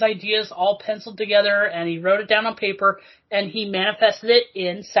had his ideas all penciled together, and he wrote it down on paper, and he manifested it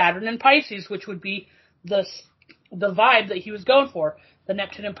in Saturn and Pisces, which would be the vibe that he was going for, the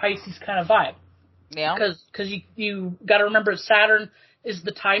Neptune and Pisces kind of vibe. Yeah. Because you got to remember, Saturn is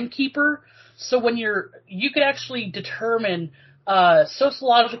the timekeeper. So when you could actually determine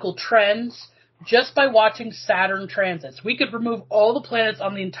sociological trends just by watching Saturn transits. We could remove all the planets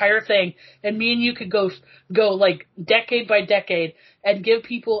on the entire thing, and me and you could go like decade by decade and give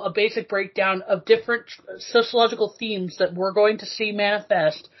people a basic breakdown of different sociological themes that we're going to see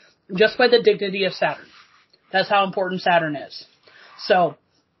manifest just by the dignity of Saturn. That's how important Saturn is. So,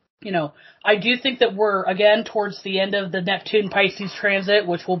 I do think that we're, again, towards the end of the Neptune-Pisces transit,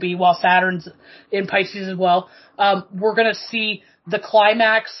 which will be while Saturn's in Pisces as well. We're going to see the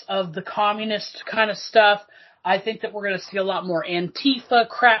climax of the communist kind of stuff. I think that we're going to see a lot more Antifa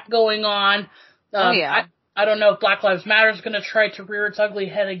crap going on. I don't know if Black Lives Matter is going to try to rear its ugly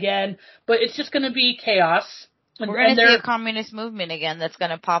head again, but it's just going to be chaos. We're going to see a communist movement again that's going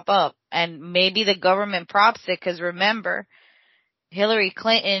to pop up, and maybe the government props it, because remember, Hillary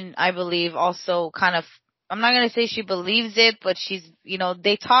Clinton, I believe, also kind of, I'm not going to say she believes it, but she's,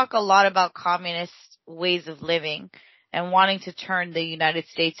 they talk a lot about communist ways of living and wanting to turn the United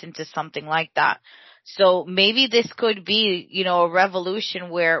States into something like that. So maybe this could be, a revolution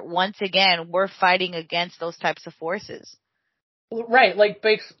where, once again, we're fighting against those types of forces. Right, like,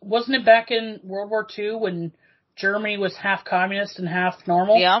 wasn't it back in World War II when Germany was half communist and half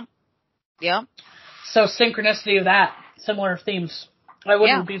normal? Yeah. So synchronicity of that, similar themes. I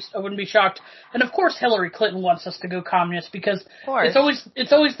wouldn't be shocked. And of course Hillary Clinton wants us to go communist, because it's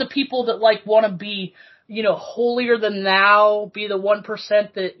always the people that, like, want to be, holier than thou, be the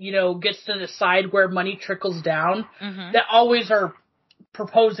 1% that, gets to decide where money trickles down, that always are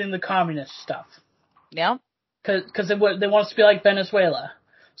proposing the communist stuff. Yeah. Because they want us to be like Venezuela.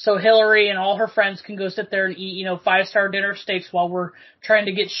 So Hillary and all her friends can go sit there and eat, 5-star dinner steaks while we're trying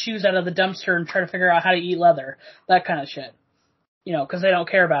to get shoes out of the dumpster and try to figure out how to eat leather. That kind of shit. Because they don't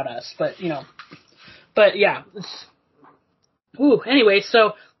care about us. But yeah. Anyway,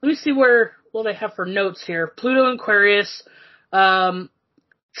 so let me see what I have for notes here. Pluto and Aquarius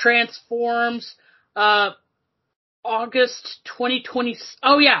transforms August 2020.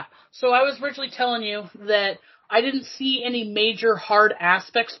 Oh, yeah. So I was originally telling you that I didn't see any major hard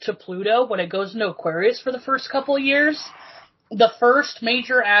aspects to Pluto when it goes into Aquarius for the first couple of years. The first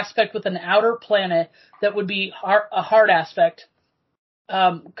major aspect with an outer planet that would be a hard aspect,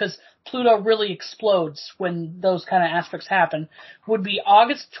 because Pluto really explodes when those kind of aspects happen, would be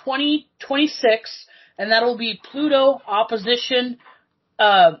August 2026, and that'll be Pluto opposition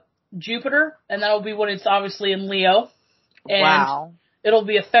Jupiter, and that'll be when it's obviously in Leo. And it'll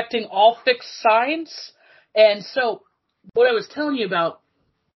be affecting all fixed signs. And so, what I was telling you about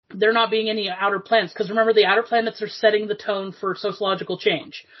there not being any outer planets. Because remember, the outer planets are setting the tone for sociological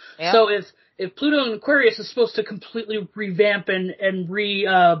change. Yep. So if Pluto in Aquarius is supposed to completely revamp and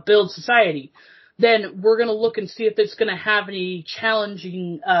rebuild society, then we're going to look and see if it's going to have any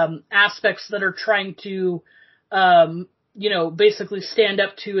challenging aspects that are trying to, basically stand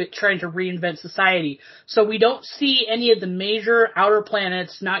up to it, trying to reinvent society. So we don't see any of the major outer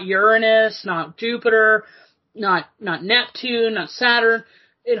planets, not Uranus, not Jupiter, not Neptune, not Saturn,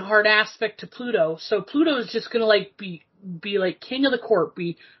 in hard aspect to Pluto. So Pluto is just going to be like king of the court,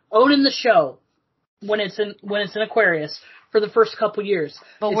 be owning the show when it's in Aquarius for the first couple years.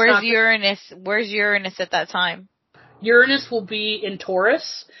 But where's Uranus? Where's Uranus at that time? Uranus will be in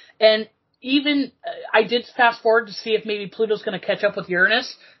Taurus, and even I did fast forward to see if maybe Pluto's going to catch up with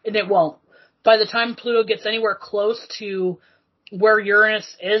Uranus, and it won't. By the time Pluto gets anywhere close to where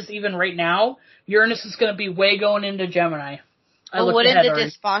Uranus is, even right now, Uranus is going to be way going into Gemini. But wouldn't the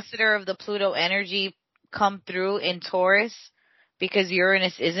dispositor of the Pluto energy come through in Taurus because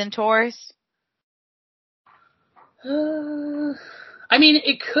Uranus is in Taurus? I mean,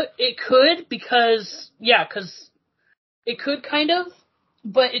 it could because it could kind of,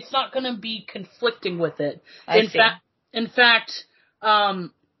 but it's not going to be conflicting with it. In fact,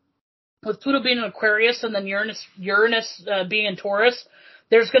 with Pluto being in Aquarius and then Uranus being in Taurus,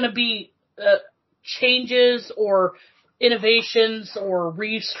 there's going to be changes or innovations or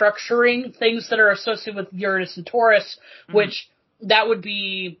restructuring things that are associated with Uranus and Taurus, which that would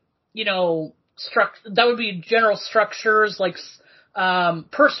be, that would be general structures like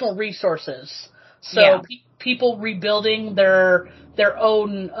personal resources. So people rebuilding their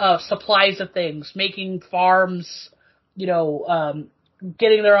own supplies of things, making farms,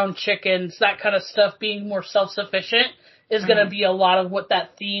 getting their own chickens, that kind of stuff, being more self-sufficient is going to be a lot of what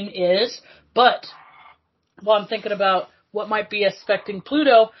that theme is. But while I'm thinking about what might be affecting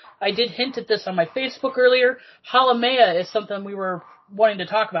Pluto, I did hint at this on my Facebook earlier. Haumea is something we were wanting to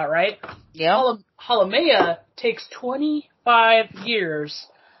talk about, right? Yeah. Haumea takes 25 years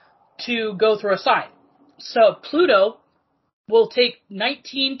to go through a sign. So Pluto will take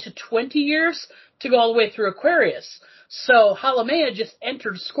 19 to 20 years to go all the way through Aquarius. So Haumea just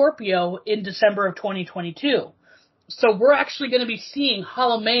entered Scorpio in December of 2022. So we're actually going to be seeing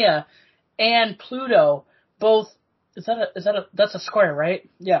Haumea and Pluto both. That's a square, right?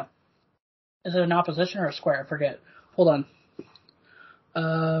 Yeah. Is it an opposition or a square? I forget. Hold on.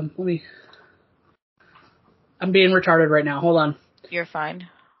 I'm being retarded right now. Hold on. You're fine.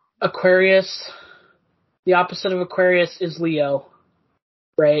 Aquarius. The opposite of Aquarius is Leo.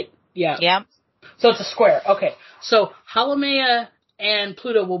 Right? Yeah. Yeah. So it's a square. Okay. So Haumea and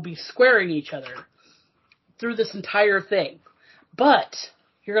Pluto will be squaring each other through this entire thing. But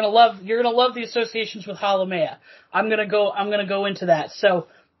you're gonna love the associations with Haumea. I'm gonna go into that. So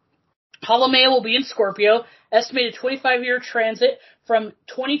Haumea will be in Scorpio, estimated 25-year transit from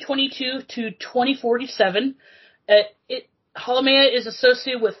 2022 to 2047. Haumea is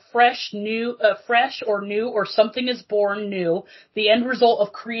associated with fresh or new, or something is born new, the end result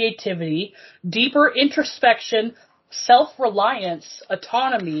of creativity, deeper introspection, self-reliance,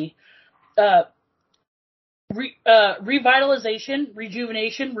 autonomy, revitalization,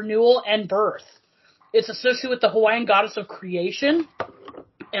 rejuvenation, renewal, and birth. It's associated with the Hawaiian goddess of creation,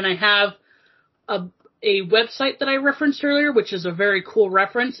 and I have a website that I referenced earlier, which is a very cool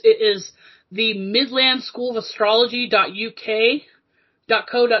reference. It is the Midland School of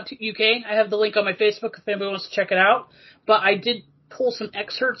Astrology.uk.co.uk. I have the link on my Facebook if anybody wants to check it out. But I did pull some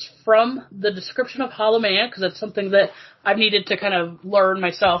excerpts from the description of Haumea, because that's something that I've needed to kind of learn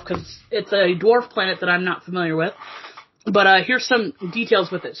myself, because it's a dwarf planet that I'm not familiar with. But here's some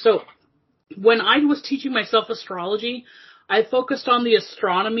details with it. So when I was teaching myself astrology, I focused on the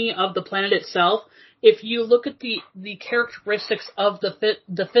astronomy of the planet itself. If you look at the characteristics of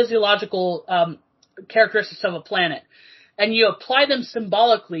the physiological characteristics of a planet, and you apply them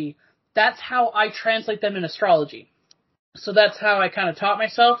symbolically, that's how I translate them in astrology. So that's how I kind of taught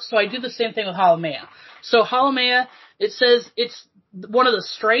myself. So I do the same thing with Haumea. So Haumea, it says it's one of the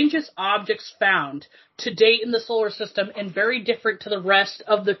strangest objects found to date in the solar system, and very different to the rest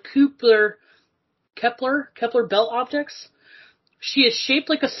of the Kepler belt objects. She is shaped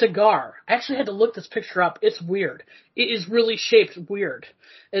like a cigar. I actually had to look this picture up. It's weird. It is really shaped weird.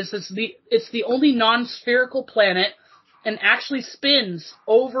 It's the only non-spherical planet, and actually spins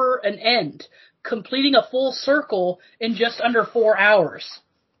over an end, completing a full circle in just under 4 hours.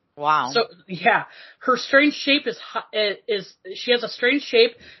 Wow. So, yeah, her strange shape she has a strange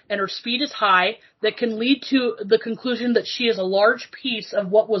shape, and her speed is high, that can lead to the conclusion that she is a large piece of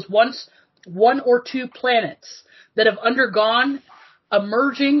what was once one or two planets that have undergone a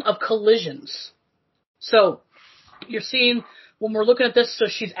merging of collisions. So you're seeing, when we're looking at this, so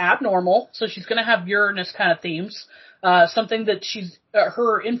she's abnormal, so she's going to have Uranus kind of themes. Something that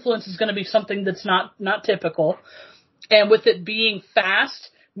her influence is going to be something that's not typical. And with it being fast,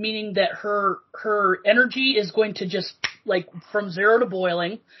 meaning that her energy is going to just, like, from zero to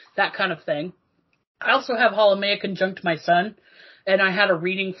boiling, that kind of thing. I also have Haumea conjunct my sun, and I had a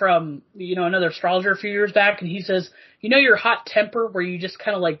reading from, another astrologer a few years back, and he says, your hot temper where you just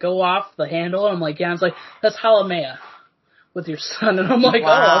kind of, like, go off the handle? And I'm like, yeah. It's like, that's Haumea with your sun. And I'm like,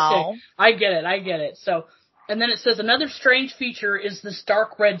 wow. Oh, okay. I get it. So, and then it says another strange feature is this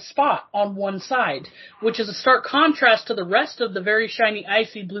dark red spot on one side, which is a stark contrast to the rest of the very shiny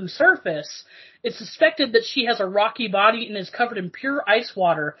icy blue surface. It's suspected that she has a rocky body and is covered in pure ice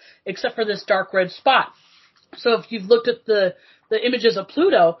water, except for this dark red spot. So if you've looked at the images of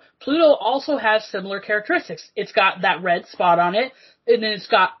Pluto also has similar characteristics. It's got that red spot on it, and then it's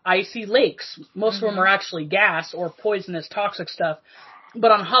got icy lakes. Most of them are actually gas or poisonous, toxic stuff.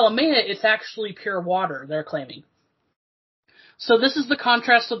 But on Haumea, it's actually pure water, they're claiming. So this is the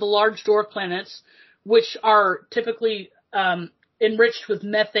contrast of the large dwarf planets, which are typically enriched with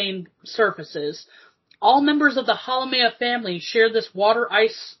methane surfaces. All members of the Haumea family share this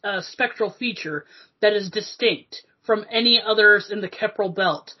water-ice spectral feature that is distinct from any others in the Kepler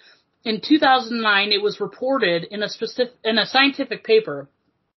belt. In 2009, it was reported in a scientific paper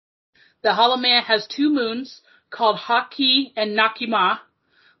that Haumea has two moons called Haki and Nakima,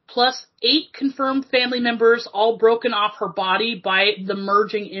 plus 8 confirmed family members, all broken off her body by the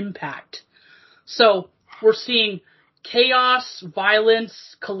merging impact. So we're seeing chaos,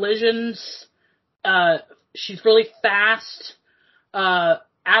 violence, collisions. She's really fast,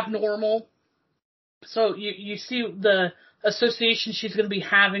 abnormal. So you see the association she's going to be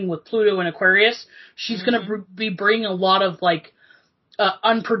having with Pluto and Aquarius. She's going to be bringing a lot of, like,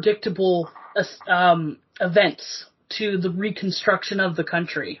 unpredictable events to the reconstruction of the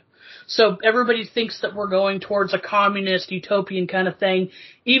country. So everybody thinks that we're going towards a communist, utopian kind of thing.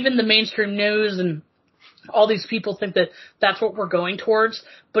 Even the mainstream news and all these people think that that's what we're going towards,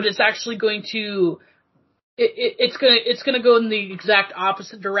 but it's actually going to, it's going to go in the exact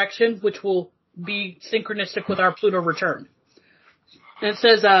opposite direction, which will be synchronistic with our Pluto return. And it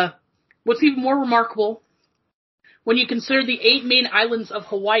says, what's even more remarkable, when you consider the 8 main islands of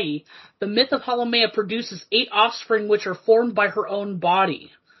Hawaii, the myth of Haumea produces 8 offspring which are formed by her own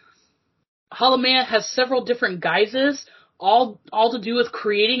body. Haumea has several different guises, all to do with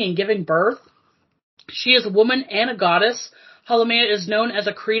creating and giving birth. She is a woman and a goddess. Haumea is known as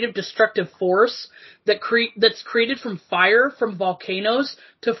a creative destructive force that's created from fire from volcanoes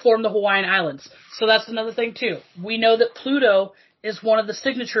to form the Hawaiian Islands. So that's another thing too. We know that Pluto is one of the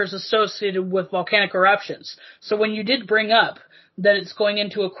signatures associated with volcanic eruptions. So when you did bring up that it's going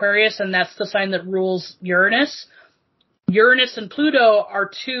into Aquarius and that's the sign that rules Uranus and Pluto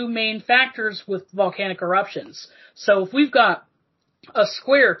are 2 main factors with volcanic eruptions. So if we've got a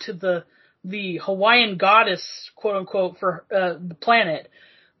square to the Hawaiian goddess, quote unquote, for the planet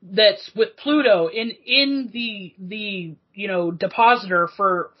that's with Pluto in the depositor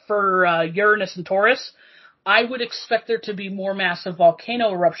for Uranus and Taurus, I would expect there to be more massive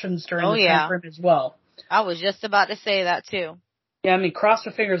volcano eruptions during the time frame as well. I was just about to say that too. Yeah, I mean, cross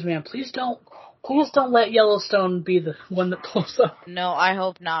your fingers, man. Please don't let Yellowstone be the one that blows up. No, I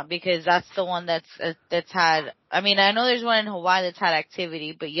hope not, because that's the one that's had, I mean, I know there's one in Hawaii that's had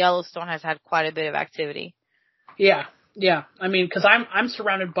activity, but Yellowstone has had quite a bit of activity. Yeah. I mean, because I'm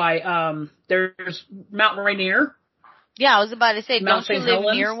surrounded by, there's Mount Rainier. Yeah, I was about to say, don't you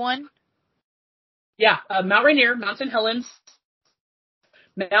live near one? Yeah, Mount Rainier, Mount St. Helens,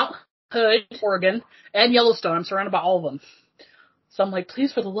 Mount Hood, Oregon, and Yellowstone. I'm surrounded by all of them. So I'm like,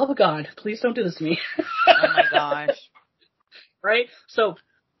 please, for the love of God, please don't do this to me. Oh my gosh. Right? So,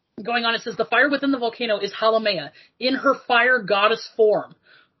 going on, it says, the fire within the volcano is Haumea, in her fire goddess form.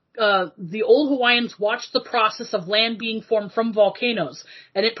 The old Hawaiians watched the process of land being formed from volcanoes,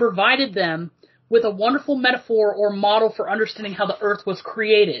 and it provided them with a wonderful metaphor or model for understanding how the earth was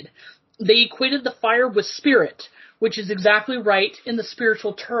created. They equated the fire with spirit, which is exactly right in the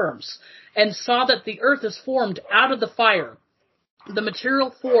spiritual terms, and saw that the earth is formed out of the fire, the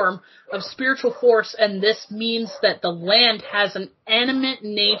material form of spiritual force, and this means that the land has an animate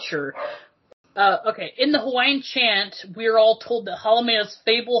nature. In the Hawaiian chant, we are all told that Haumea's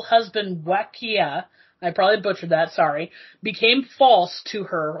fabled husband, Wakia, I probably butchered that, sorry, became false to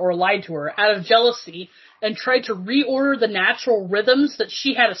her, or lied to her, out of jealousy, and tried to reorder the natural rhythms that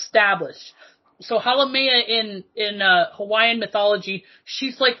she had established. So Haumea in Hawaiian mythology,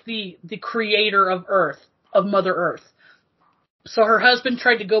 she's like the creator of Earth, of Mother Earth. So her husband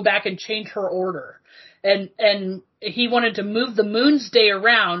tried to go back and change her order. And he wanted to move the moon's day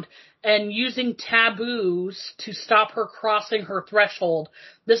around and using taboos to stop her crossing her threshold.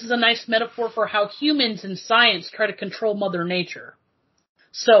 This is a nice metaphor for how humans in science try to control Mother Nature.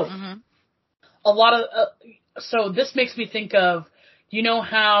 So, a lot of, so this makes me think of, you know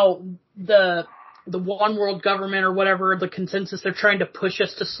how the one world government or whatever, the consensus, they're trying to push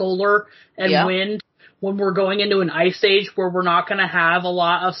us to solar and wind when we're going into an ice age where we're not going to have a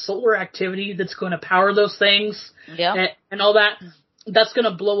lot of solar activity that's going to power those things and all that. That's going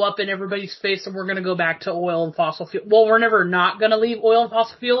to blow up in everybody's face and we're going to go back to oil and fossil fuel. Well, we're never not going to leave oil and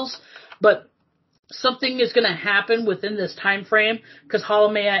fossil fuels, but something is going to happen within this time frame because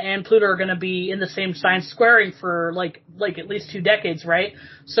Haumea and Pluto are going to be in the same sign squaring for like at least 2 decades, right?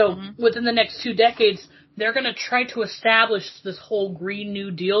 So within the next 2 decades, they're going to try to establish this whole Green New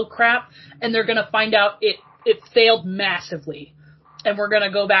Deal crap, and they're going to find out it failed massively, and we're going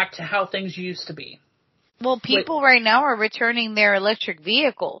to go back to how things used to be. Well, people right now are returning their electric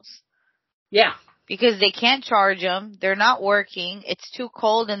vehicles. Yeah. Because they can't charge them. They're not working. It's too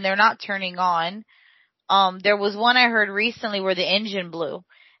cold and they're not turning on. There was one I heard recently where the engine blew.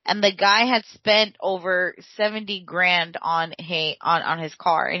 And the guy had spent over $70,000 on his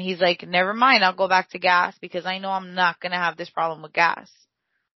car. And he's like, never mind, I'll go back to gas because I know I'm not going to have this problem with gas.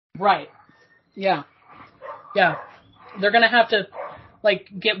 Right. Yeah. Yeah. They're going to have to,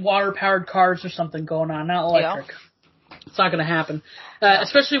 get water-powered cars or something going on, not electric. Yeah. It's not going to happen.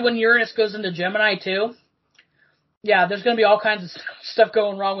 Especially when Uranus goes into Gemini, too. Yeah, there's going to be all kinds of stuff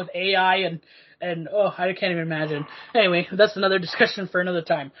going wrong with AI and I can't even imagine. Anyway, that's another discussion for another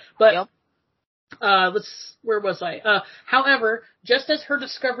time. But, where was I? However, just as her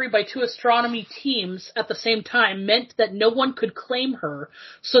discovery by 2 astronomy teams at the same time meant that no one could claim her,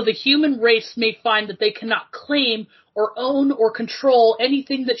 so the human race may find that they cannot claim or own or control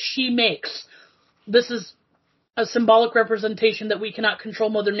anything that she makes. This is a symbolic representation that we cannot control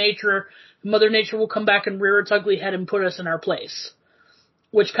Mother Nature. Mother Nature will come back and rear its ugly head and put us in our place.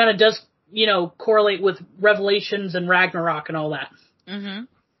 Which kind of does, correlate with Revelations and Ragnarok and all that. Mm-hmm.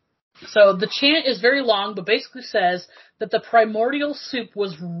 So the chant is very long, but basically says that the primordial soup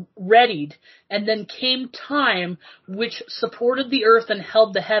was readied, and then came time which supported the earth and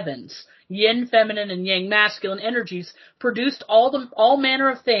held the heavens. Yin feminine and yang masculine energies produced all manner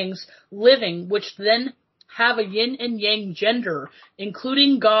of things living, which then have a yin and yang gender,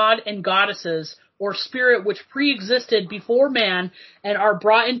 including god and goddesses, or spirit which pre-existed before man and are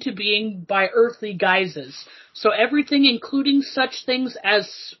brought into being by earthly guises. So everything, including such things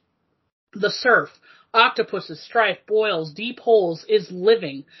as the surf, octopuses, strife, boils, deep holes, is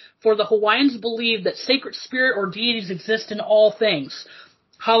living. For the Hawaiians believe that sacred spirit or deities exist in all things.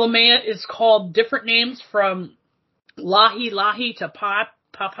 Haumea is called different names from Lahi Lahi to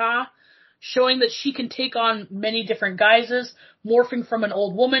Papa, showing that she can take on many different guises, morphing from an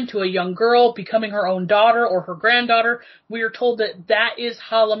old woman to a young girl, becoming her own daughter or her granddaughter. We are told that is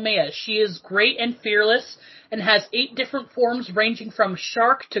Haumea. She is great and fearless and has 8 different forms ranging from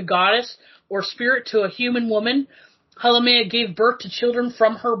shark to goddess or spirit to a human woman. Haumea gave birth to children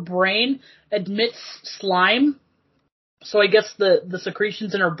from her brain, emits slime. So I guess the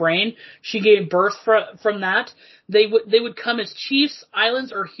secretions in her brain, she gave birth from that. They would come as chiefs,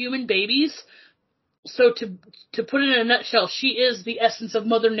 islands, or human babies. So to put it in a nutshell, she is the essence of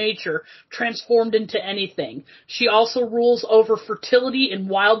Mother Nature, transformed into anything. She also rules over fertility in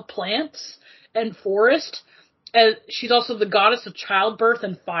wild plants and forest. She's also the goddess of childbirth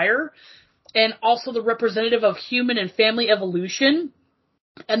and fire, and also the representative of human and family evolution,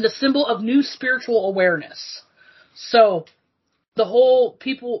 and the symbol of new spiritual awareness. So, the whole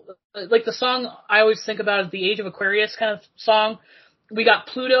people, like the song I always think about is the Age of Aquarius kind of song. We got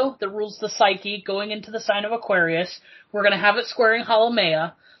Pluto that rules the psyche going into the sign of Aquarius. We're going to have it squaring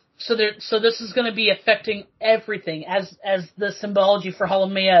Haumea. So this is going to be affecting everything as the symbology for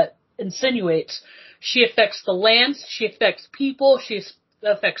Haumea insinuates. She affects the lands, she affects people, she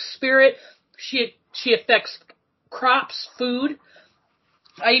affects spirit, she affects crops, food.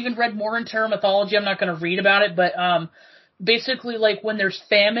 I even read more in terra mythology. I'm not going to read about it, but basically, like when there's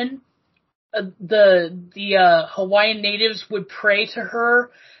famine, the Hawaiian natives would pray to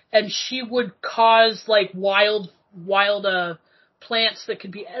her, and she would cause like wild plants that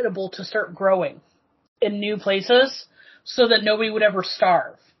could be edible to start growing in new places, so that nobody would ever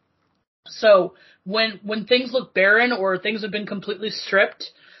starve. So when things look barren or things have been completely stripped,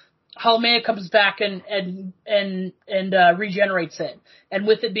 Haumea comes back and regenerates it. And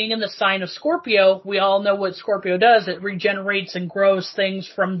with it being in the sign of Scorpio, we all know what Scorpio does. It regenerates and grows things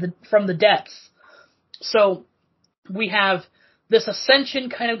from the depths. So we have this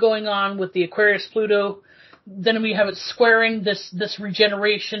ascension kind of going on with the Aquarius Pluto. Then we have it squaring this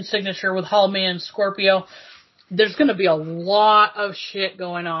regeneration signature with Haumea and Scorpio. There's going to be a lot of shit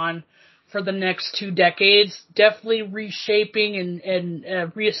going on for the next 2 decades. Definitely reshaping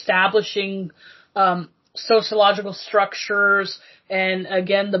and reestablishing sociological structures. And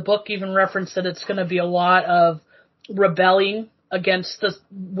again, the book even referenced that it's going to be a lot of rebelling against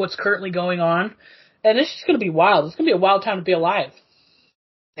what's currently going on. And it's just going to be wild. It's going to be a wild time to be alive.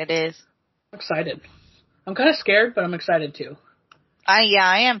 It is. I'm excited. I'm kind of scared, but I'm excited too.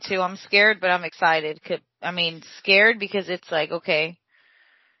 I am too. I'm scared, but I'm excited. Scared because it's like, okay,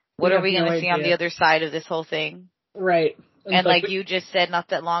 what are we going to see on the other side of this whole thing? Right. And like you just said not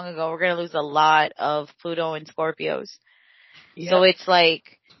that long ago, we're going to lose a lot of Pluto and Scorpios. Yeah. So it's like,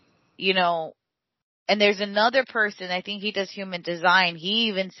 and there's another person, I think he does human design. He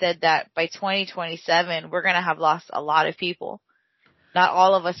even said that by 2027, we're going to have lost a lot of people. Not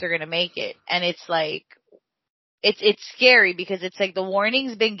all of us are going to make it. And it's like, it's scary because it's like the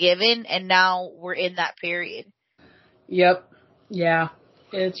warning's been given and now we're in that period. Yep. Yeah.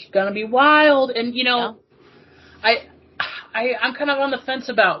 It's going to be wild. And, I'm kind of on the fence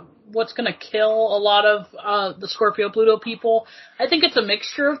about what's going to kill a lot of the Scorpio Pluto people. I think it's a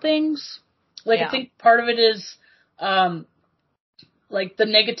mixture of things. I think part of it is like the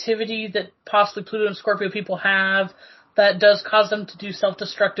negativity that possibly Pluto and Scorpio people have that does cause them to do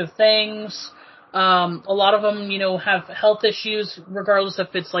self-destructive things. A lot of them, have health issues, regardless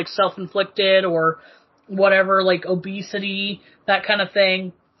if it's like self-inflicted or whatever, like obesity, that kind of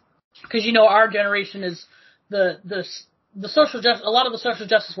thing. Because, our generation is the social justice, a lot of the social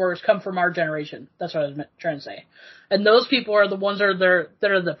justice warriors come from our generation. That's what I was trying to say. And those people are the ones that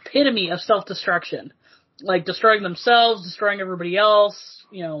are the epitome of self-destruction. Like destroying themselves, destroying everybody else,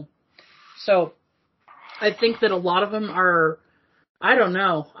 So I think that a lot of them are, I don't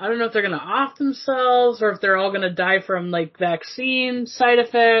know if they're going to off themselves or if they're all going to die from like vaccine side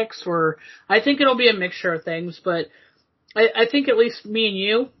effects, or I think it'll be a mixture of things, but I think at least me and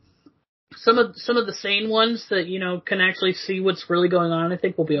you, some of the sane ones that, can actually see what's really going on, I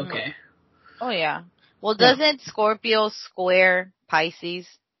think we'll be okay. Oh yeah. Well, doesn't Scorpio square Pisces?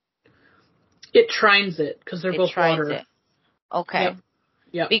 It trines it because they're both water. It. Okay. Yep.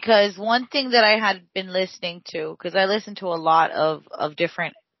 Yeah. Because one thing that I had been listening to, because I listen to a lot of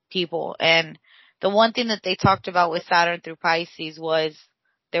different people, and the one thing that they talked about with Saturn through Pisces was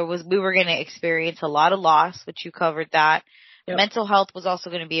we were going to experience a lot of loss, which you covered that. Yep. Mental health was also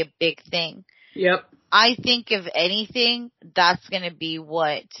going to be a big thing. Yep. I think if anything, that's going to be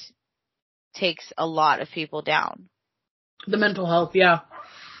what takes a lot of people down. The mental health, yeah.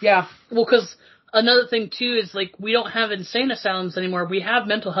 Yeah. Well, because another thing, too, is, like, we don't have insane asylums anymore. We have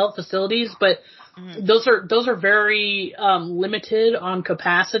mental health facilities, but those are very limited on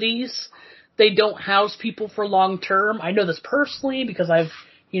capacities. They don't house people for long term. I know this personally because I've,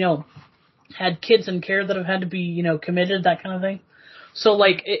 had kids in care that have had to be, committed, that kind of thing. So,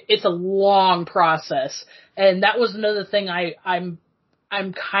 like, it's a long process. And that was another thing I'm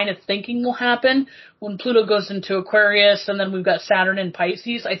kind of thinking will happen when Pluto goes into Aquarius and then we've got Saturn in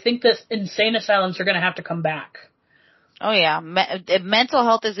Pisces. I think that insane asylums are going to have to come back. Oh, yeah. Mental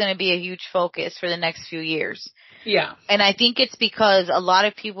health is going to be a huge focus for the next few years. Yeah. And I think it's because a lot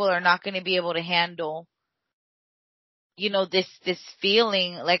of people are not going to be able to handle, this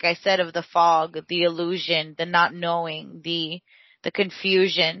feeling, like I said, of the fog, the illusion, the not knowing, the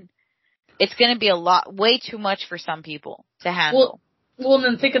confusion. It's going to be way too much for some people to handle. Well, and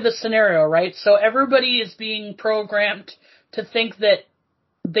then think of the scenario, right? So everybody is being programmed to think that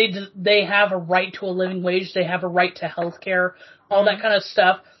they have a right to a living wage, they have a right to health care, all that kind of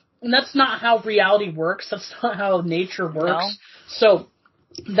stuff. And that's not how reality works. That's not how nature works. No. So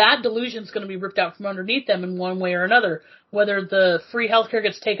that delusion is going to be ripped out from underneath them in one way or another. Whether the free healthcare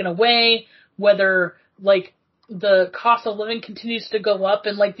gets taken away, whether, like, the cost of living continues to go up,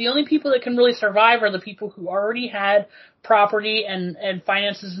 and, like, the only people that can really survive are the people who already had property and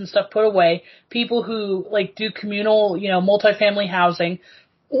finances and stuff put away, people who, like, do communal, multifamily housing,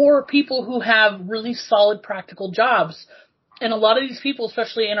 or people who have really solid practical jobs. And a lot of these people,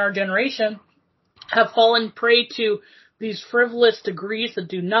 especially in our generation, have fallen prey to these frivolous degrees that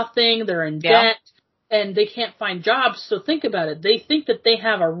do nothing, they're in debt, and they can't find jobs. So think about it. They think that they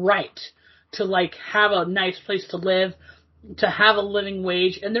have a right to, like, have a nice place to live, to have a living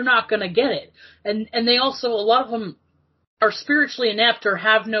wage, and they're not going to get it. And they also, a lot of them are spiritually inept or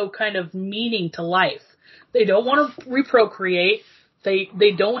have no kind of meaning to life. They don't want to reprocreate.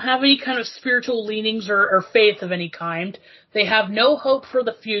 They don't have any kind of spiritual leanings or faith of any kind. They have no hope for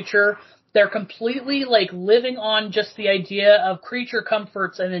the future. They're completely, like, living on just the idea of creature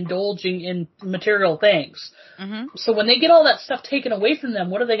comforts and indulging in material things. Mm-hmm. So when they get all that stuff taken away from them,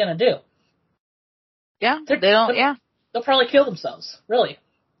 what are they going to do? Yeah, They'll probably kill themselves, really.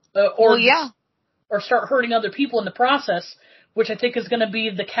 Or start hurting other people in the process, which I think is going to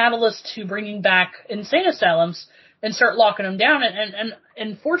be the catalyst to bringing back insane asylums and start locking them down.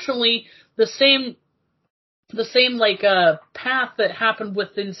 And fortunately, the same path that happened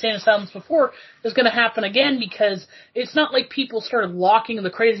with the insane asylums before is going to happen again, because it's not like people started locking the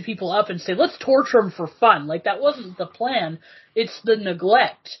crazy people up and say, let's torture them for fun. Like, that wasn't the plan. It's the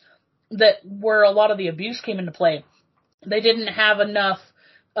neglect where a lot of the abuse came into play. They didn't have enough,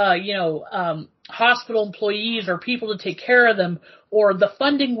 hospital employees or people to take care of them, or the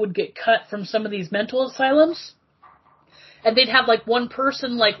funding would get cut from some of these mental asylums. And they'd have, like, one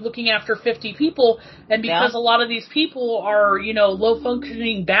person, like, looking after 50 people, and because a lot of these people are,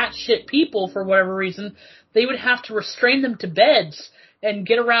 low-functioning batshit people for whatever reason, they would have to restrain them to beds and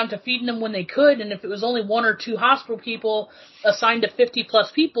get around to feeding them when they could, and if it was only 1 or 2 hospital people assigned to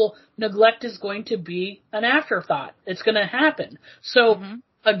 50-plus people, neglect is going to be an afterthought. It's going to happen. So,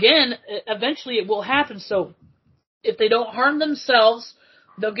 again, eventually it will happen. So, if they don't harm themselves,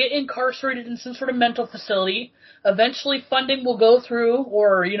 they'll get incarcerated in some sort of mental facility. Eventually funding will go through,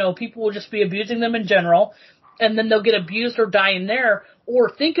 or, people will just be abusing them in general, and then they'll get abused or die in there. Or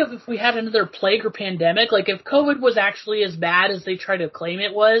think of if we had another plague or pandemic, like if COVID was actually as bad as they try to claim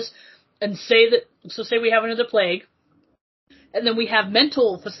it was, and say we have another plague, and then we have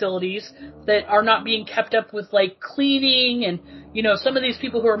mental facilities that are not being kept up with, like, cleaning, and, some of these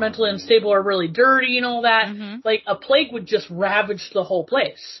people who are mentally unstable are really dirty and all that. Like, a plague would just ravage the whole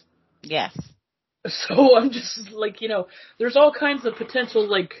place. Yes. So I'm just, like, there's all kinds of potential,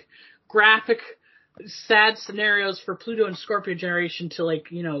 like, graphic, sad scenarios for Pluto and Scorpio generation to, like,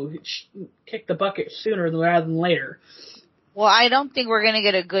 kick the bucket sooner rather than later. Well, I don't think we're going to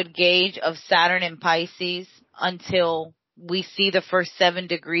get a good gauge of Saturn and Pisces until we see the first 7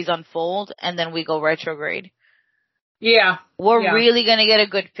 degrees unfold, and then we go retrograde. Yeah. We're really going to get a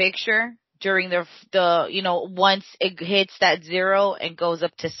good picture during the once it hits that 0 and goes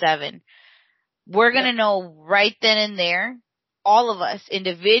up to 7. We're going to know right then and there, all of us,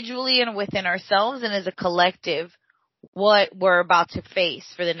 individually and within ourselves and as a collective, what we're about to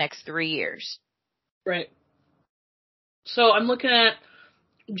face for the next 3 years. Right. So I'm looking at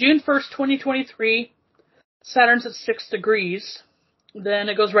June 1st, 2023, Saturn's at 6 degrees, then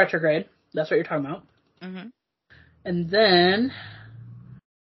it goes retrograde. That's what you're talking about. Mm-hmm. And then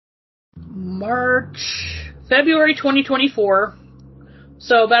February 2024,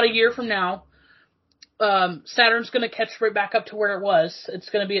 so about a year from now, Saturn's going to catch right back up to where it was. It's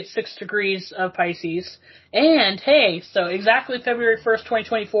going to be at 6 degrees of Pisces. And, hey, so exactly February 1st,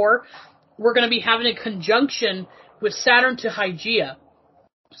 2024, we're going to be having a conjunction with Saturn to Haumea.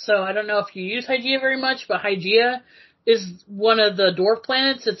 So I don't know if you use Haumea very much, but Haumea is one of the dwarf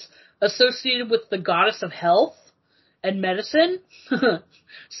planets. It's associated with the goddess of health and medicine.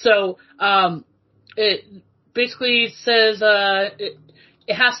 So it basically says it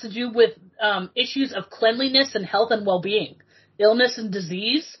has to do with issues of cleanliness and health and well-being. Illness and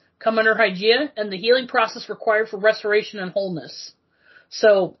disease come under Haumea, and the healing process required for restoration and wholeness.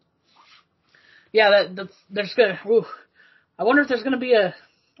 So, yeah, there's gonna. I wonder if there's gonna be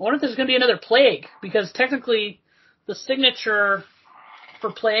another plague, because technically, the signature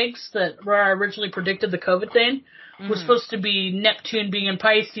for plagues that were originally predicted the COVID thing was supposed to be Neptune being in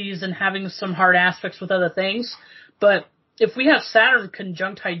Pisces and having some hard aspects with other things, but if we have Saturn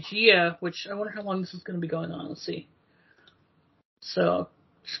conjunct Haumea, which I wonder how long this is going to be going on. Let's see. So,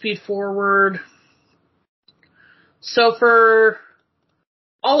 speed forward. So for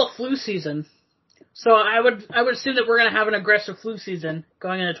all of flu season, so I would assume that we're going to have an aggressive flu season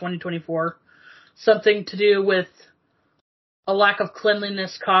going into 2024. Something to do with a lack of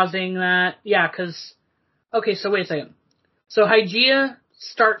cleanliness causing that. Yeah, because, okay, so wait a second. So Haumea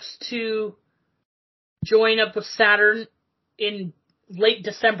starts to join up with Saturn in late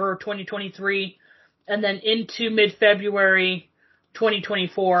December 2023, and then into mid-February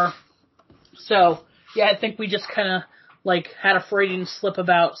 2024. So, yeah, I think we just kind of, like, had a Freudian slip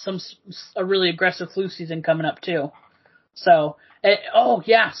about a really aggressive flu season coming up, too. So,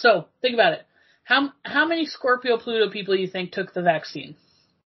 so, think about it. How many Scorpio Pluto people do you think took the vaccine?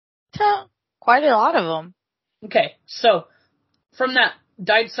 Quite a lot of them. Okay, so, from that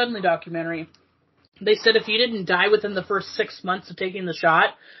Died Suddenly documentary, they said if you didn't die within the first 6 months of taking the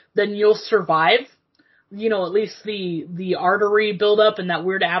shot, then you'll survive. At least the artery buildup and that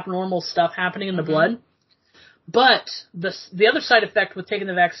weird abnormal stuff happening in the blood. But the other side effect with taking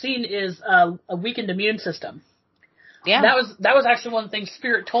the vaccine is a weakened immune system. Yeah. That was actually one of the things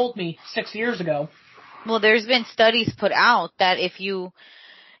Spirit told me 6 years ago. Well, there's been studies put out that if you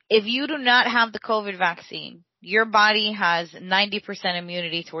do not have the COVID vaccine, your body has 90%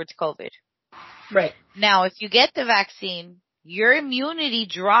 immunity towards COVID. Right. Now, if you get the vaccine, your immunity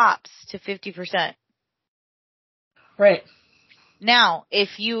drops to 50%. Right. Now,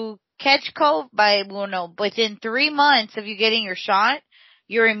 if you catch COVID within 3 months of you getting your shot,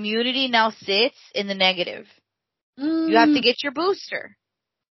 your immunity now sits in the negative. You have to get your booster.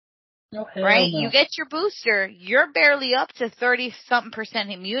 No, hell right? No. You get your booster, you're barely up to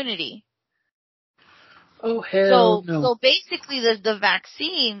 30-something% immunity. Oh, hell no. So basically the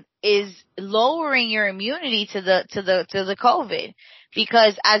vaccine is lowering your immunity to the COVID,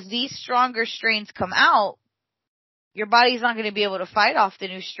 because as these stronger strains come out, your body's not going to be able to fight off the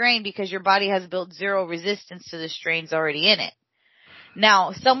new strain because your body has built zero resistance to the strains already in it.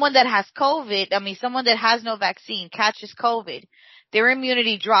 Now, someone that has someone that has no vaccine catches COVID, their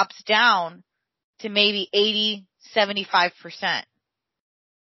immunity drops down to maybe 80-75%.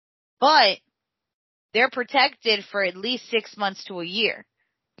 But they're protected for at least 6 months to a year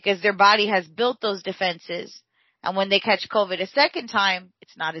because their body has built those defenses. And when they catch COVID a second time,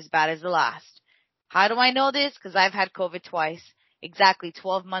 it's not as bad as the last. How do I know this? Because I've had COVID twice, exactly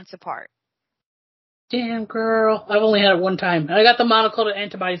 12 months apart. Damn, girl. I've only had it one time. I got the monoclonal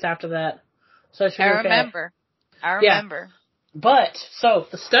antibodies after that. So I remember. Yeah. But, so,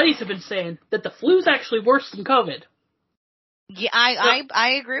 the studies have been saying that the flu's actually worse than COVID. Yeah,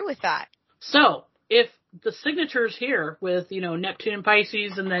 I agree with that. So, if the signatures here with, Neptune in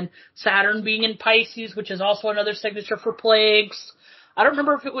Pisces and then Saturn being in Pisces, which is also another signature for plagues. I don't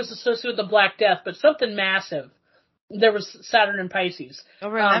remember if it was associated with the Black Death, but something massive. There was Saturn in Pisces.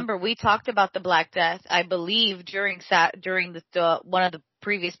 Remember, we talked about the Black Death, I believe, during the one of the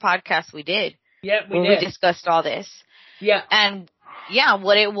previous podcasts we did. Yeah, we discussed all this. Yeah. And yeah,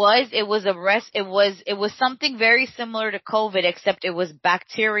 what it was something very similar to COVID, except it was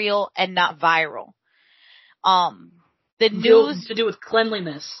bacterial and not viral. The news to do with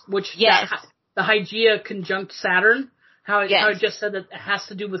cleanliness, which yes. The Hygeia conjunct Saturn, how it just said that it has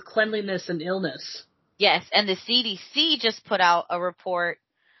to do with cleanliness and illness. Yes, and the CDC just put out a report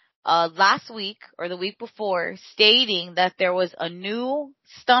last week or the week before stating that there was a new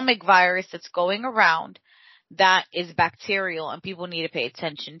stomach virus that's going around that is bacterial and people need to pay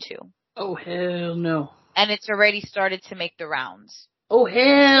attention to. Oh, hell no. And it's already started to make the rounds. Oh,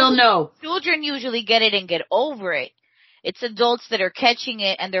 hell no. Children usually get it and get over it. It's adults that are catching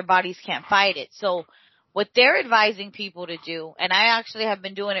it and their bodies can't fight it. So what they're advising people to do, and I actually have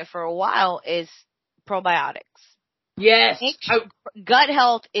been doing it for a while, is probiotics. Yes. Gut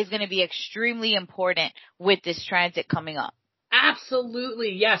health is going to be extremely important with this transit coming up.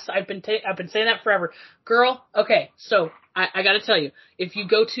 Absolutely. Yes. I've been saying that forever. Girl, okay. So I got to tell you, if you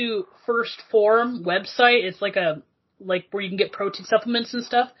go to First Form website, it's like where you can get protein supplements and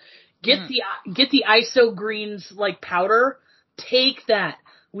stuff. Get the ISO greens powder. Take that.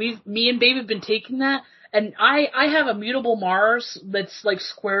 Me and Babe have been taking that. And I have a mutable Mars that's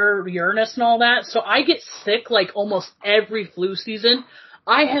square Uranus and all that, so I get sick almost every flu season.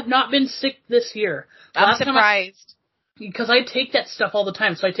 I have not been sick this year. I'm surprised. Because I take that stuff all the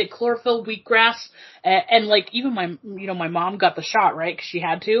time. So I take chlorophyll, wheatgrass, and even my mom got the shot, right? Because she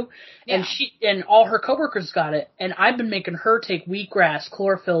had to. Yeah. And all her coworkers got it. And I've been making her take wheatgrass,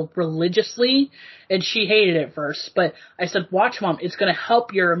 chlorophyll religiously, and she hated it first. But I said, watch, Mom, it's going to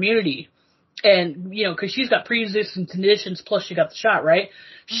help your immunity. And, because she's got pre-existing conditions, plus she got the shot, right?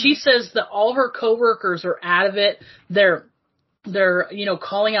 Mm-hmm. She says that all her coworkers are out of it. They're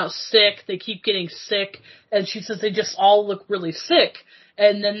calling out sick. They keep getting sick. And she says they just all look really sick.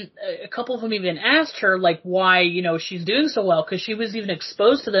 And then a couple of them even asked her, why, she's doing so well, because she was even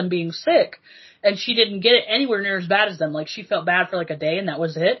exposed to them being sick. And she didn't get it anywhere near as bad as them. She felt bad for a day and that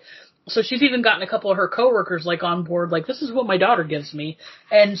was it. So she's even gotten a couple of her coworkers on board, this is what my daughter gives me.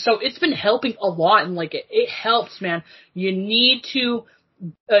 And so it's been helping a lot, and it helps, man. You need to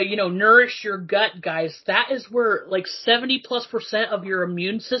nourish your gut, guys. That is where 70+% of your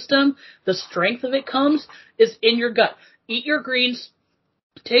immune system, the strength of it comes, is in your gut. Eat your greens,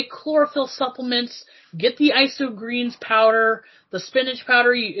 take chlorophyll supplements, get the iso greens powder, the spinach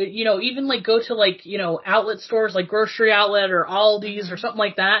powder, even go to outlet stores like Grocery Outlet or Aldi's or something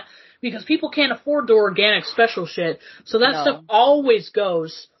like that. Because people can't afford the organic special shit. So that stuff always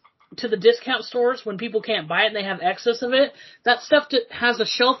goes to the discount stores when people can't buy it and they have excess of it. That stuff has a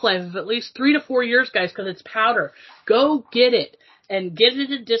shelf life of at least 3 to 4 years, guys, because it's powder. Go get it and get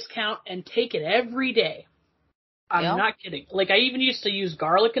it at a discount and take it every day. I'm not kidding. Like, I even used to use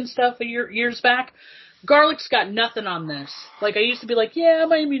garlic and stuff years back. Garlic's got nothing on this. Like, I used to be like, yeah,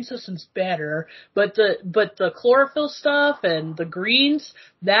 my immune system's better, but the chlorophyll stuff and the greens,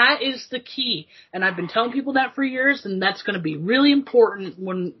 that is the key. And I've been telling people that for years, and that's going to be really important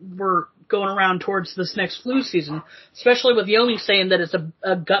when we're going around towards this next flu season, especially with Yomi saying that it's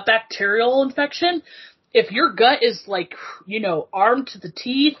a gut bacterial infection. If your gut is like, armed to the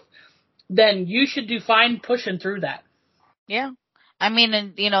teeth, then you should do fine pushing through that. Yeah. I mean,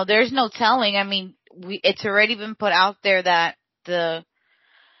 and, there's no telling. I mean, it's already been put out there that the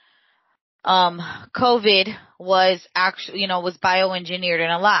COVID was actually, was bioengineered in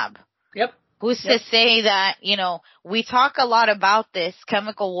a lab. Yep. Who's to say that, we talk a lot about this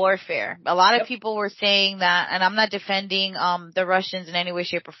chemical warfare. A lot of people were saying that, and I'm not defending the Russians in any way,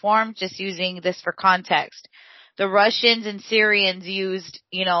 shape, or form, just using this for context. The Russians and Syrians used,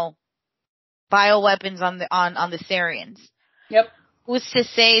 bioweapons on the Syrians. Yep. Who's to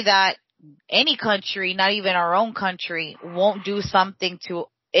say that any country, not even our own country, won't do something to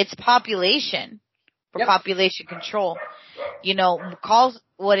its population for population control? Schwab,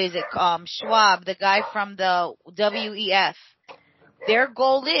 the guy from the WEF, their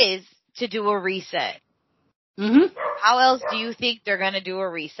goal is to do a reset. Mm-hmm. How else do you think they're going to do a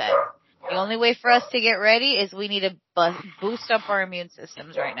reset? The only way for us to get ready is we need to boost up our immune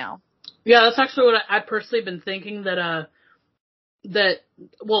systems right now. Yeah, that's actually what I personally been thinking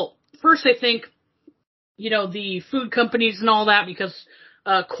first I think, the food companies and all that, because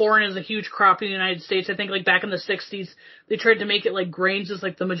corn is a huge crop in the United States. I think like back in the 60s, they tried to make it like grains is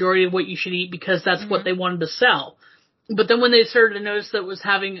like the majority of what you should eat because that's what they wanted to sell. But then when they started to notice that it was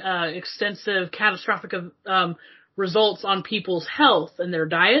having extensive catastrophic results on people's health and their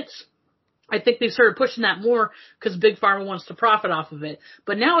diets, I think they started pushing that more because Big Pharma wants to profit off of it.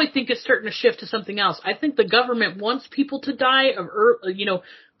 But now I think it's starting to shift to something else. I think the government wants people to die of,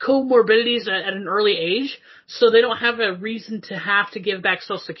 comorbidities at an early age, so they don't have a reason to have to give back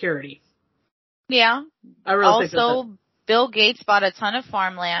Social Security. Yeah. I really think also, Bill Gates bought a ton of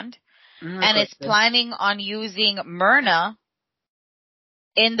farmland and is planning on using Myrna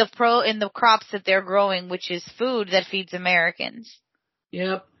in the crops that they're growing, which is food that feeds Americans.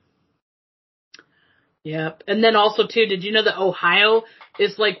 Yep. Yep. And then also, too, did you know that Ohio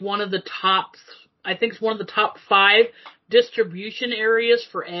is like one of the top 5 distribution areas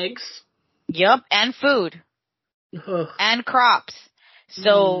for eggs? Yep. And food. Ugh. And crops.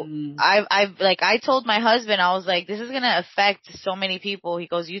 So I told my husband, I was like, this is going to affect so many people. He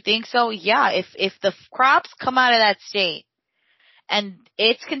goes, you think so? Yeah. If the crops come out of that state and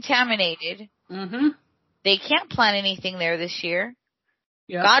it's contaminated, they can't plant anything there this year.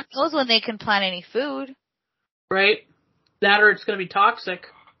 Yep. God knows when they can plant any food. Right. That or it's going to be toxic.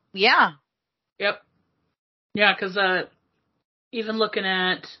 Yeah. Yep. Yeah, because even looking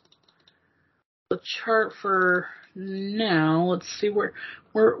at the chart for now, let's see where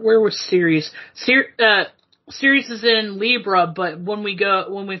was Ceres? Ceres is in Libra, but when we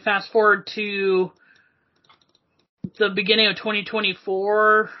fast forward to the beginning of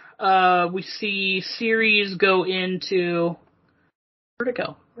 2024, we see Ceres go into. Where'd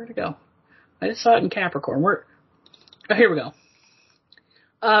it go? I just saw it in Capricorn. Here we go.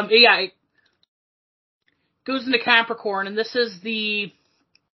 It goes into Capricorn, and this is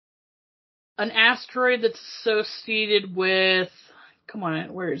an asteroid that's associated with. Come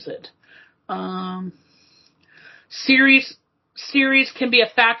on, where is it? Ceres can be a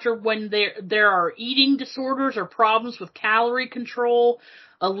factor when there are eating disorders or problems with calorie control.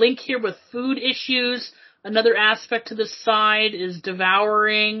 A link here with food issues. Another aspect to this side is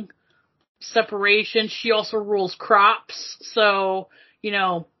devouring, separation. She also rules crops. So,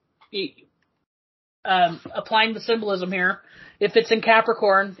 applying the symbolism here. If it's in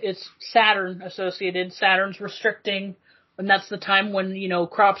Capricorn, it's Saturn associated. Saturn's restricting, and that's the time when,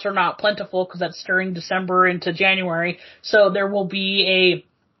 crops are not plentiful because that's during December into January. So there will be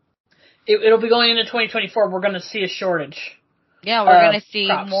it'll be going into 2024. We're going to see a shortage. Yeah, we're going to see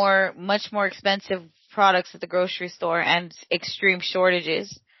much more expensive products at the grocery store and extreme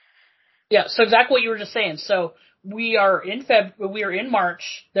shortages. Yeah, so exactly what you were just saying. So we are in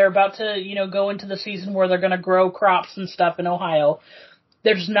March. They're about to, go into the season where they're going to grow crops and stuff in Ohio.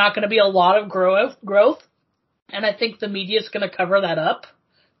 There's not going to be a lot of growth, and I think the media is going to cover that up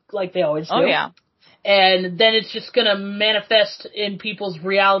like they always do. Oh, yeah. And then it's just going to manifest in people's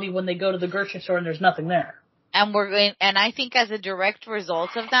reality when they go to the grocery store and there's nothing there. And I think as a direct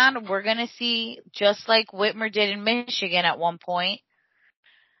result of that, we're going to see, just like Whitmer did in Michigan at one point,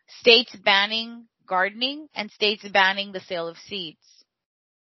 states banning gardening and states banning the sale of seeds.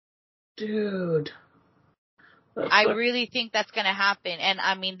 Dude. I really think that's going to happen. And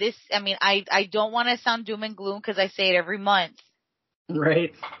I don't want to sound doom and gloom because I say it every month.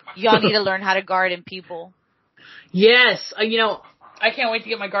 Right. Y'all need to learn how to garden, people. Yes. I can't wait to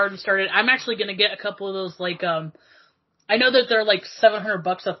get my garden started. I'm actually going to get a couple of those, I know that they're like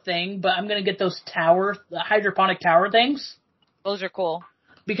 $700 a thing, but I'm going to get those the hydroponic tower things. Those are cool.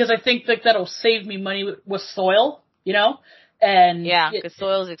 Because I think that'll save me money with soil, And yeah, because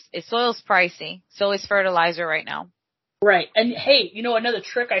soil's pricey. So is fertilizer right now. Right. And hey, another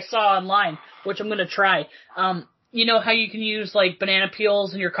trick I saw online, which I'm going to try. You know how you can use like banana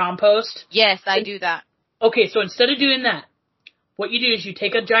peels in your compost? Yes, I do that. Okay, so instead of doing that, what you do is you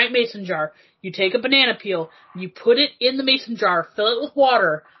take a giant mason jar, you take a banana peel, you put it in the mason jar, fill it with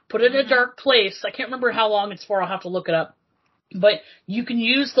water, put it in a dark place. I can't remember how long it's for. I'll have to look it up. But you can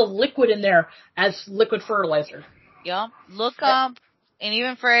use the liquid in there as liquid fertilizer. Yep. Look up, and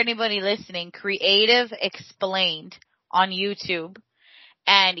even for anybody listening, Creative Explained on YouTube.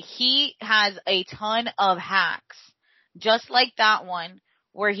 And he has a ton of hacks, just like that one,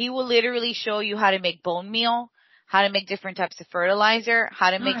 where he will literally show you how to make bone meal, how to make different types of fertilizer, how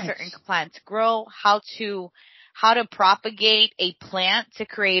to make certain plants grow, how to propagate a plant to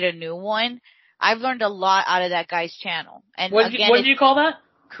create a new one. I've learned a lot out of that guy's channel. And what did you call that?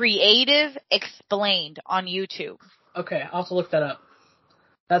 Creative Explained on YouTube. Okay, I'll have to look that up.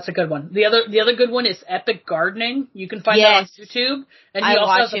 That's a good one. The other good one is Epic Gardening. You can find that on YouTube. And he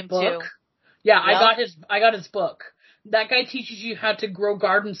also has a book. Too. Yeah, yep. I got his book. That guy teaches you how to grow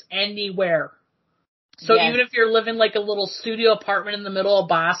gardens anywhere. So even if you're living like a little studio apartment in the middle of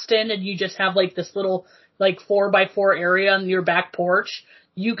Boston and you just have like this little like 4x4 area on your back porch,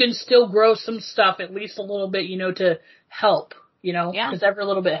 you can still grow some stuff, at least a little bit, to help, because every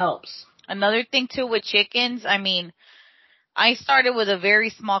little bit helps. Another thing too with chickens, I started with a very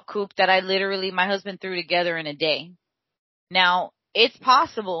small coop that my husband threw together in a day. Now, it's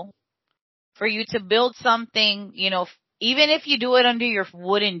possible for you to build something, even if you do it under your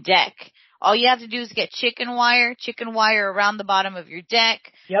wooden deck. All you have to do is get chicken wire around the bottom of your deck.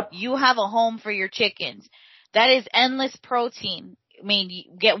 Yep. You have a home for your chickens. That is endless protein.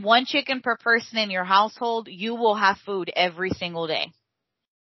 You get one chicken per person in your household, you will have food every single day.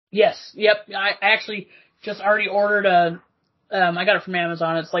 Yes. Yep. I actually just already ordered I got it from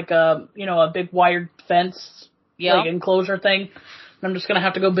Amazon. It's like a big wired fence, like enclosure thing. And I'm just gonna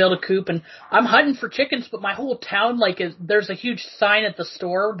have to go build a coop. And I'm hunting for chickens, but my whole town, there's a huge sign at the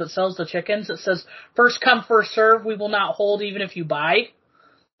store that sells the chickens that says, "First come, first serve. We will not hold even if you buy."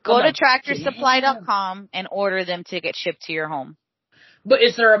 Go to TractorSupply.com and order them to get shipped to your home. But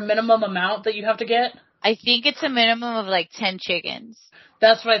is there a minimum amount that you have to get? I think it's a minimum of 10 chickens.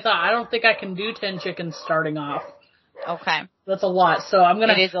 That's what I thought. I don't think I can do 10 chickens starting off. Okay. That's a lot. So I'm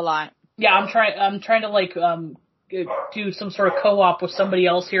gonna. It is a lot. Yeah, I'm trying to do some sort of co-op with somebody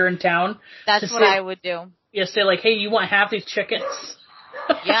else here in town. That's what I would do. Yeah, say hey, you want half these chickens?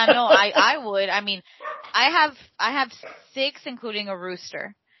 Yeah, no, I would. I have 6, including a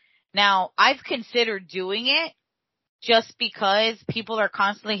rooster. Now, I've considered doing it just because people are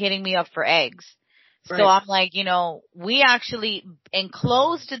constantly hitting me up for eggs. Right. So I'm like, we actually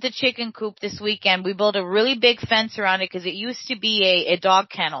enclosed the chicken coop this weekend. We built a really big fence around it because it used to be a dog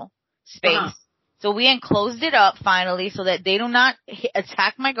kennel space. Uh-huh. So we enclosed it up finally so that they do not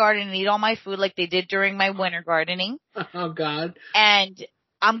attack my garden and eat all my food like they did during my winter gardening. Oh, God. And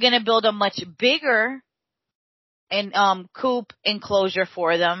I'm going to build a much bigger coop enclosure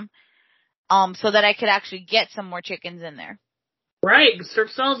for them so that I could actually get some more chickens in there. Right.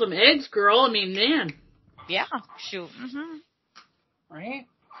 Start selling some eggs, girl. Man. Yeah. Shoot. Mm-hmm. Right.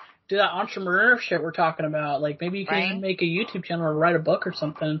 Do that entrepreneur shit we're talking about. Maybe you can even make a YouTube channel or write a book or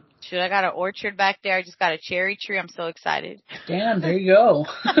something. Shoot, I got an orchard back there. I just got a cherry tree. I'm so excited. Damn, there you go.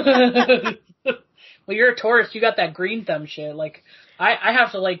 Well, you're a Taurus. You got that green thumb shit. I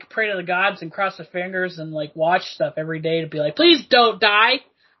have to, pray to the gods and cross my fingers and, watch stuff every day to be please don't die.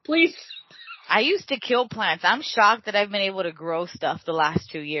 Please. I used to kill plants. I'm shocked that I've been able to grow stuff the last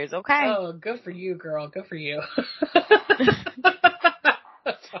 2 years. Okay. Oh, good for you, girl. Good for you.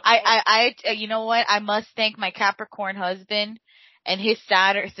 You know what? I must thank my Capricorn husband, and his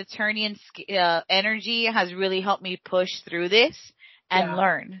Saturnian energy has really helped me push through this and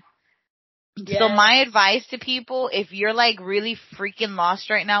learn. Yes. So my advice to people, if you're really freaking lost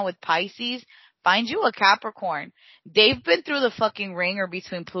right now with Pisces, find you a Capricorn. They've been through the fucking ringer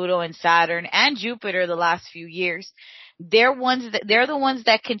between Pluto and Saturn and Jupiter the last few years. They're the ones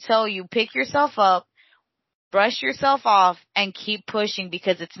that can tell you, pick yourself up, brush yourself off, and keep pushing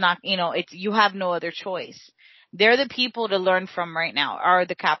because it's not, you have no other choice. They're the people to learn from right now, are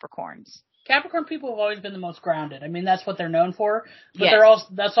the Capricorns. Capricorn people have always been the most grounded. I mean, that's what they're known for. But Yes.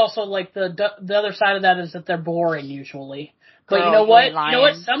 that's also like the other side of that is that they're boring usually. But Girl, you know what? You know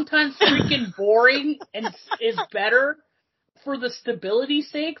what? Sometimes freaking boring is better for the stability's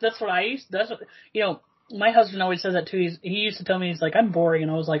sake. That's what my husband always says that too. He used to tell me, he's like, I'm boring,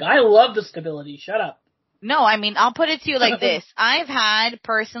 and I was like, I love the stability. Shut up. No, I mean, I'll put it to you like this. I've had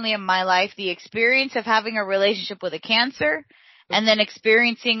personally in my life the experience of having a relationship with a Cancer and then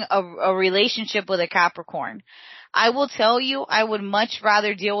experiencing a relationship with a Capricorn. I will tell you, I would much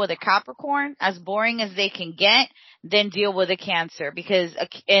rather deal with a Capricorn, as boring as they can get, than deal with a Cancer, because,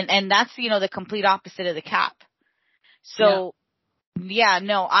 and that's, the complete opposite of the Cap. So,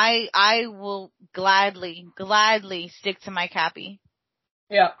 no, I will gladly stick to my Cappy.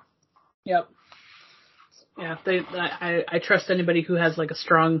 Yeah. Yep. Yeah, I trust anybody who has like a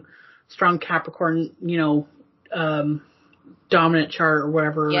strong Capricorn, dominant chart or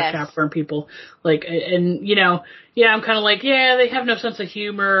whatever, yes. Capricorn people, like, and I'm kind of like, they have no sense of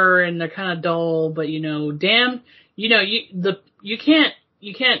humor and they're kind of dull, but damn, you can't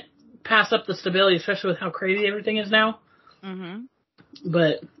pass up the stability, especially with how crazy everything is now. Mhm.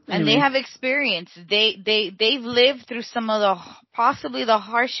 But anyway. And they have experience. They've lived through some of possibly the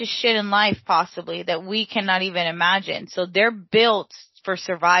harshest shit in life, possibly, that we cannot even imagine. So they're built for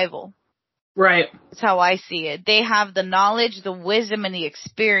survival. Right. That's how I see it. They have the knowledge, the wisdom, and the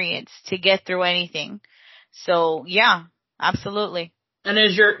experience to get through anything. So yeah, absolutely. And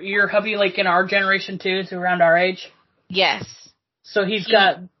is your hubby like in our generation too? Is around our age? Yes. So he's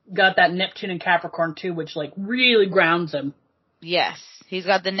got that Neptune and Capricorn too, which like really grounds him. Yes, he's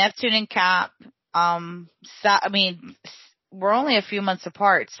got the Neptune and Cap. I mean, we're only a few months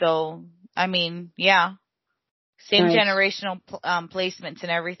apart, so I mean, yeah, same nice. Generational placements and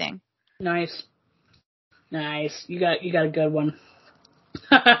everything. Nice. You got a good one.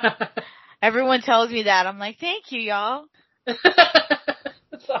 Everyone tells me that. I'm like, thank you, y'all.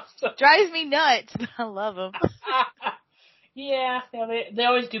 That's awesome. Drives me nuts, but I love them. Yeah, they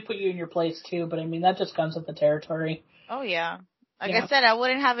always do put you in your place too, but I mean that just comes with the territory. Oh yeah. Like I said, I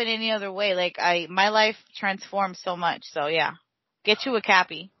wouldn't have it any other way. Like my life transformed so much. So yeah, get you a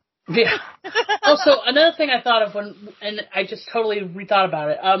Cappy. Yeah. Also, another thing I thought of and I just totally rethought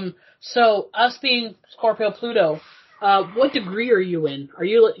about it. So us being Scorpio Pluto, what degree are you in?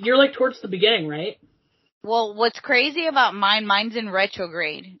 You're like towards the beginning, right? Well, what's crazy about mine's in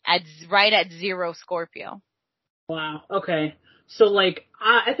retrograde right at 0 Scorpio. Wow. Okay. So like,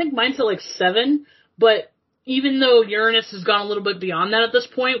 I think mine's at like 7, but even though Uranus has gone a little bit beyond that at this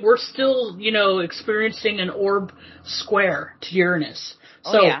point, we're still, experiencing an orb square to Uranus.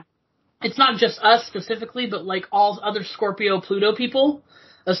 So it's not just us specifically, but like all other Scorpio Pluto people,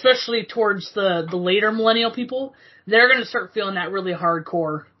 especially towards the later millennial people, they're going to start feeling that really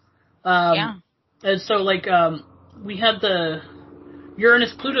hardcore. And so like, we had the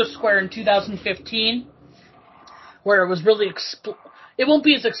Uranus Pluto square in 2015, where it was really it won't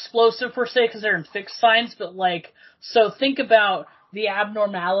be as explosive per se because they're in fixed signs, but like, so think about the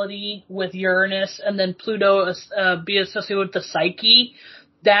abnormality with Uranus and then Pluto be associated with the psyche.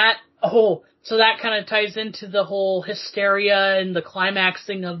 So that kind of ties into the whole hysteria and the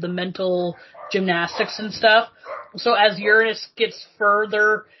climaxing of the mental gymnastics and stuff. So as Uranus gets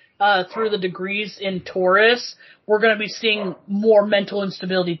further through the degrees in Taurus, we're going to be seeing more mental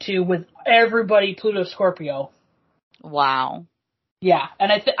instability too with everybody Pluto Scorpio. Wow. Yeah,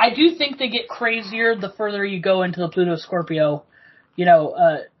 and I do think they get crazier the further you go into the Pluto Scorpio,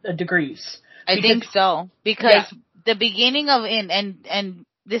 degrees. I think so, because the beginning of and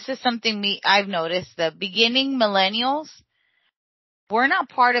this is something I've noticed, the beginning millennials, we're not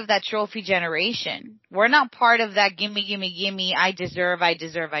part of that trophy generation. We're not part of that gimme, gimme, gimme, I deserve.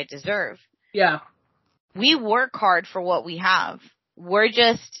 Yeah. We work hard for what we have. We're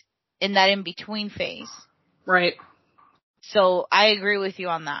just in that in-between phase. Right. So I agree with you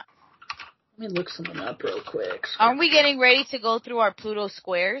on that. Let me look something up real quick. Aren't we getting ready to go through our Pluto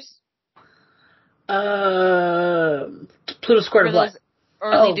squares? Pluto square for what? Those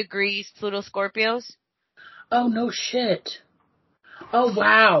early degrees, Pluto Scorpios? Oh, no shit. Oh,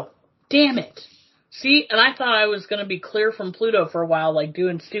 wow. Damn it. See, and I thought I was going to be clear from Pluto for a while, like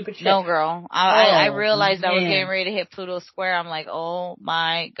doing stupid shit. No, girl. I realized I was getting ready to hit Pluto square. I'm like, oh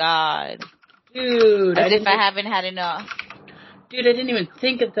my God. Dude. As if I haven't had enough. Dude, I didn't even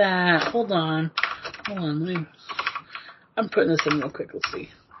think of that. Hold on. I'm putting this in real quick. Let's see.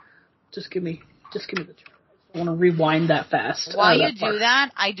 Just give me the chart. I want to rewind that fast. While you do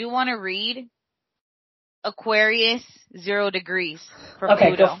that, I do want to read Aquarius 0 degrees for Pluto.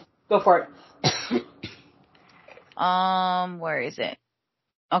 Okay, go for it. Where is it?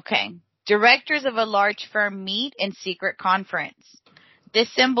 Okay. Directors of a large firm meet in secret conference.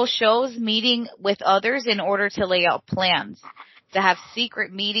 This symbol shows meeting with others in order to lay out plans, to have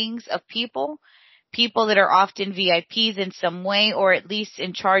secret meetings of people that are often VIPs in some way or at least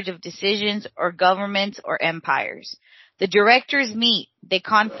in charge of decisions or governments or empires. The directors meet, they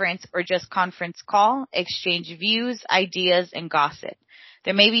conference or just conference call, exchange views, ideas, and gossip.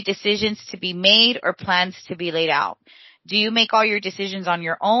 There may be decisions to be made or plans to be laid out. Do you make all your decisions on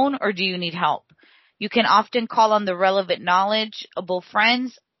your own or do you need help? You can often call on the relevant knowledgeable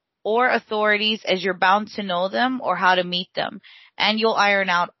friends or authorities as you're bound to know them or how to meet them, and you'll iron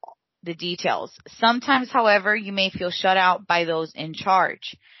out the details. Sometimes, however, you may feel shut out by those in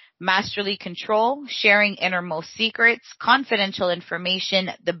charge. Masterly control, sharing innermost secrets, confidential information,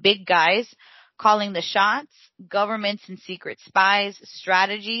 the big guys, calling the shots, governments and secret spies,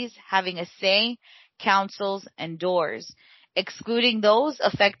 strategies, having a say, councils, and doors. Excluding those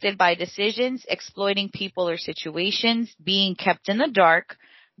affected by decisions, exploiting people or situations, being kept in the dark,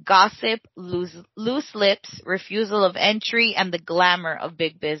 gossip, loose lips, refusal of entry, and the glamour of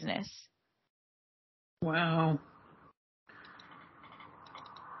big business. Wow.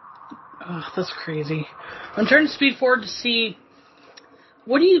 Oh, that's crazy. I'm trying to speed forward to see,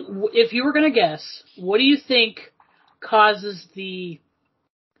 if you were going to guess, what do you think causes the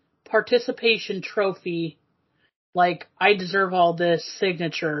participation trophy, like, I deserve all this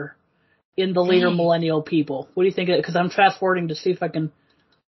signature in the later millennial people? What do you think? Because I'm fast forwarding to see if I can.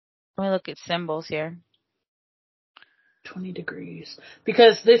 Let me look at symbols here. 20 degrees.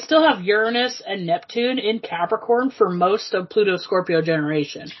 Because they still have Uranus and Neptune in Capricorn for most of Pluto-Scorpio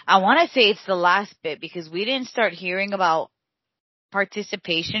generation. I want to say it's the last bit because we didn't start hearing about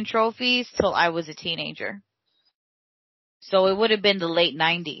participation trophies till I was a teenager. So it would have been the late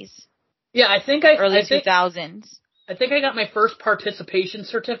 90s. Yeah, early 2000s. I think I got my first participation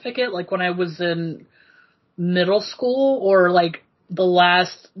certificate like when I was in middle school or like the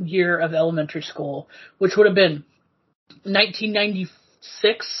last year of elementary school, which would have been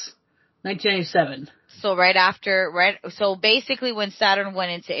 1996, 1997. So so basically when Saturn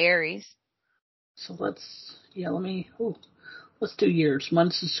went into Aries. So let's do years.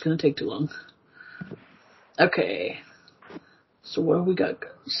 Months is going to take too long. Okay. So what have we got?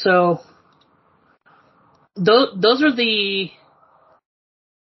 So those are the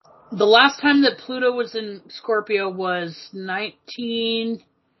last time that Pluto was in Scorpio was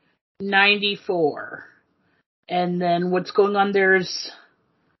 1994. And then what's going on there is,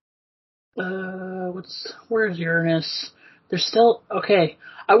 where's Uranus? There's still, okay.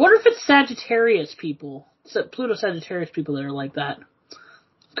 I wonder if it's Sagittarius people. It's Pluto Sagittarius people that are like that.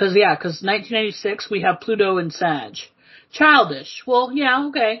 Because 1996 we have Pluto in Sag. Childish. Well, yeah,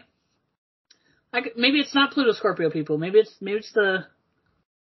 okay. Maybe it's not Pluto Scorpio people. Maybe it's the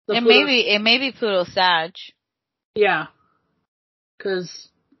it may be Pluto Sag. Yeah. Because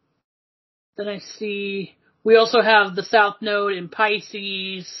then I see we also have the South Node in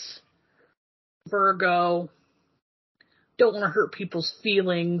Pisces, Virgo. Don't want to hurt people's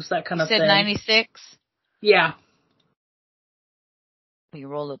feelings, that kind of thing. You said 96? Yeah. We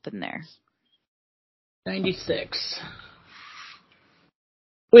roll up in there. 96.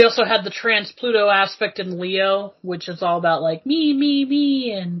 We also had the trans-Pluto aspect in Leo, which is all about, like,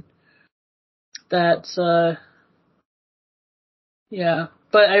 me, and that's, yeah.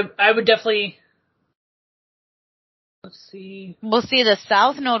 But I would definitely, let's see. Well, see, the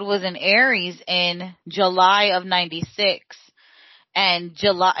South Node was in Aries in July of 96. And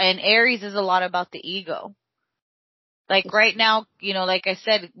Aries is a lot about the ego. Like right now, like I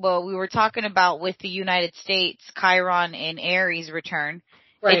said, well, we were talking about with the United States, Chiron in Aries return.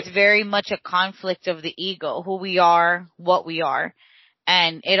 Right. It's very much a conflict of the ego, who we are, what we are.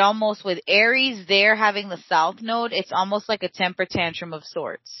 And it almost, with Aries there having the South Node, it's almost like a temper tantrum of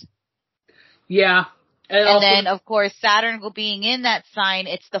sorts. Yeah. And then, of course, Saturn being in that sign,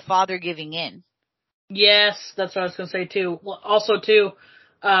 it's the father giving in. Yes, that's what I was going to say, too. Well, also, too,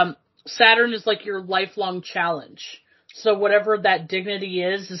 Saturn is like your lifelong challenge. So whatever that dignity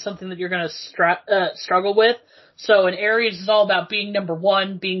is something that you're going to struggle with. So in Aries, it's all about being number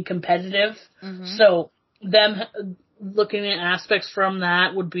one, being competitive. Mm-hmm. So them looking at aspects from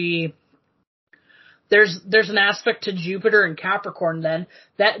that would be, there's an aspect to Jupiter and Capricorn then.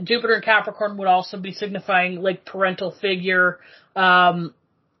 That Jupiter and Capricorn would also be signifying like parental figure. Yeah,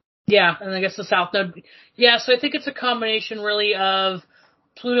 and I guess the South Node. Yeah, so I think it's a combination really of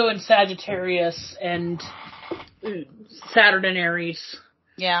Pluto and Sagittarius and Saturn and Aries.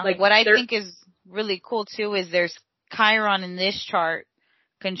 Yeah, like what I think is really cool too is there's Chiron in this chart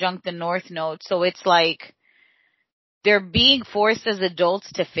conjunct the North Node. So it's like they're being forced as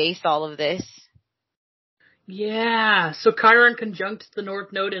adults to face all of this. Yeah. So Chiron conjunct the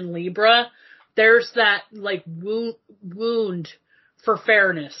North Node in Libra. There's that like wound for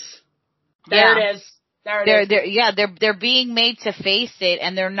fairness. There it is. They're being made to face it,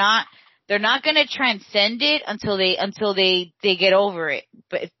 and they're not going to transcend it until they get over it,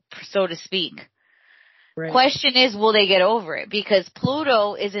 but so to speak. Right. Question is, will they get over it? Because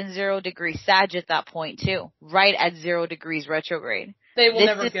Pluto is in 0 degree Sag at that point too, right at 0 degrees retrograde. They will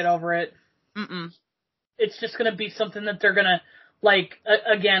never get over it. It's just going to be something that they're going to, like,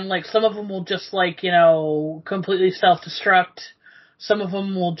 again, like, some of them will just, like, you know, completely self-destruct. Some of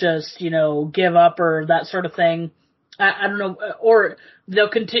them will just, you know, give up or that sort of thing. I don't know. Or they'll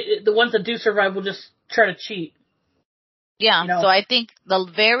continue, the ones that do survive will just try to cheat. Yeah, you know? So I think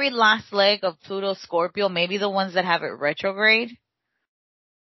the very last leg of Pluto Scorpio, maybe the ones that have it retrograde.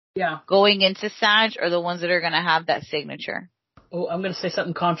 Yeah. Going into Sag are the ones that are going to have that signature. Oh, I'm going to say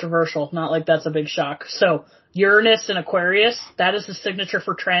something controversial. Not like that's a big shock. So, Uranus and Aquarius, that is the signature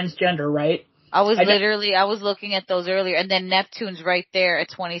for transgender, right? I was looking at those earlier, and then Neptune's right there at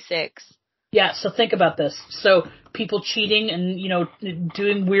 26. Yeah, so think about this. So, people cheating and, you know,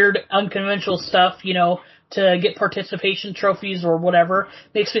 doing weird, unconventional stuff, you know, to get participation trophies or whatever,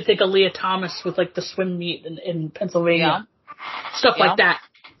 makes me think of Leah Thomas with, like, the swim meet in Pennsylvania. Yeah. Stuff like that.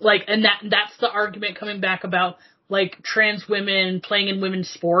 Like, and that's the argument coming back about, like, trans women playing in women's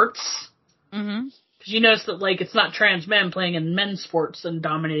sports. Mm-hmm. Because you notice that, like, it's not trans men playing in men's sports and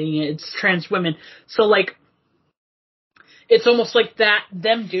dominating it. It's trans women. So, like, it's almost like that,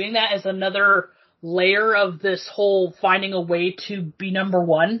 them doing that is another layer of this whole finding a way to be number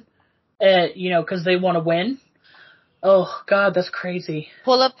one, you know, because they want to win. Oh, God, that's crazy.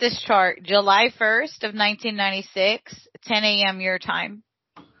 Pull up this chart. July 1st of 1996, 10 a.m. your time.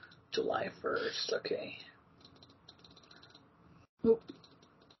 July 1st, okay. Oop.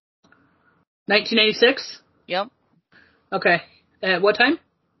 1986? Yep. Okay. At what time?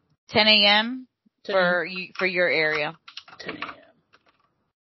 10 a.m. for your area. 10 a.m.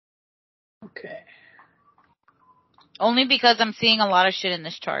 Okay. Only because I'm seeing a lot of shit in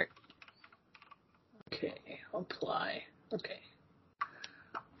this chart. Okay. Apply.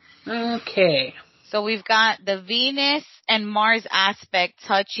 Okay. So we've got the Venus and Mars aspect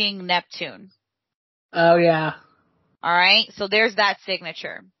touching Neptune. Oh, yeah. All right. So there's that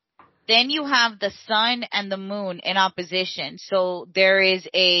signature. Then you have the sun and the moon in opposition. So there is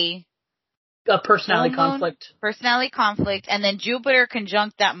a personality conflict. Personality conflict. And then Jupiter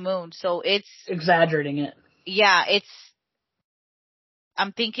conjunct that moon. So it's exaggerating it. Yeah,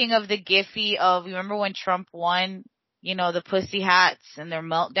 I'm thinking of the Giphy of, you remember when Trump won, you know, the pussy hats and their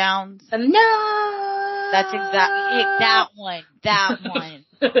meltdowns? No! That's exactly that one. That one.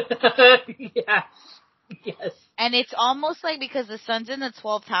 Yeah. Yes. And it's almost like, because the sun's in the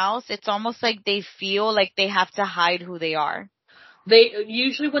 12th house, it's almost like they feel like they have to hide who they are. They,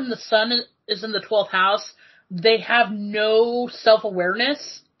 usually when the sun is in the 12th house, they have no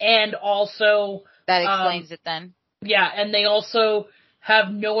self-awareness, and also... That explains it then. Yeah, and they also have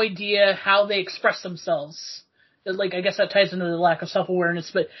no idea how they express themselves. Like, I guess that ties into the lack of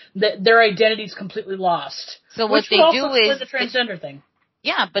self-awareness, but their identity's completely lost. So what they do is... the transgender thing.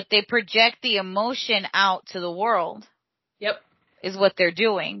 Yeah, but they project the emotion out to the world. Yep. Is what they're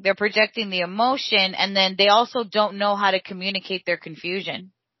doing. They're projecting the emotion, and then they also don't know how to communicate their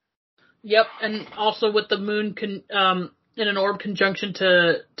confusion. Yep, and also with the moon in an orb conjunction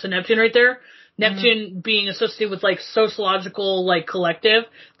to Neptune right there, Neptune being associated with, like, sociological, like, collective,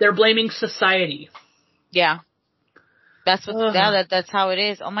 they're blaming society. Yeah. That's what, that's how it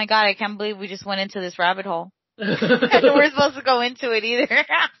is. Oh my God, I can't believe we just went into this rabbit hole. We're supposed to go into it either.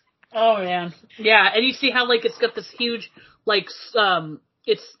 Oh man. Yeah, and you see how, like, it's got this huge, like,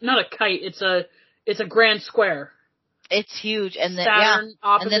 it's not a kite, it's a grand square. It's huge, and then Saturn,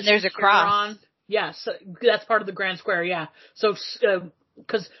 and then there's a cross. Yeah, so that's part of the grand square, yeah. So,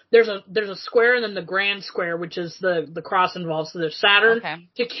 because there's a square and then the grand square, which is the cross involved. So there's Saturn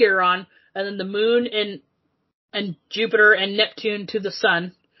to Chiron, and then the moon and Jupiter and Neptune to the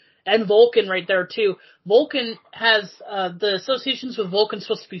sun, and Vulcan right there too. Vulcan has, the associations with Vulcan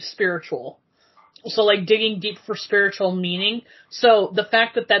supposed to be spiritual. So, like, digging deep for spiritual meaning. So, the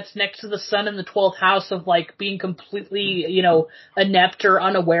fact that that's next to the sun in the 12th house of, like, being completely, you know, inept or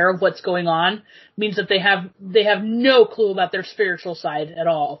unaware of what's going on means that they have no clue about their spiritual side at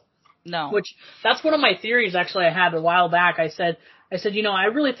all. No. Which, that's one of my theories, actually, I had a while back. I said, you know, I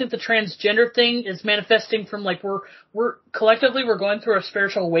really think the transgender thing is manifesting from, like, we're collectively going through a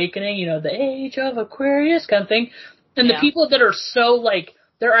spiritual awakening, you know, the age of Aquarius kind of thing. And the people that are so, like,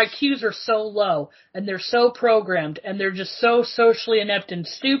 their IQs are so low, and they're so programmed, and they're just so socially inept and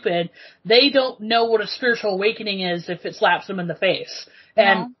stupid, they don't know what a spiritual awakening is if it slaps them in the face.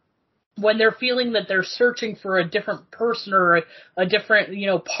 And when they're feeling that they're searching for a different person or a different,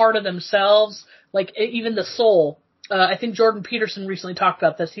 part of themselves, like even the soul. I think Jordan Peterson recently talked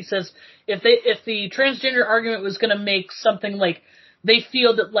about this. He says if the transgender argument was going to make something like they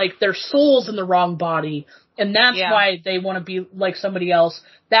feel that like their soul's in the wrong body and that's why they want to be like somebody else,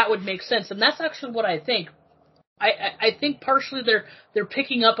 that would make sense. And that's actually what I think. I think partially they're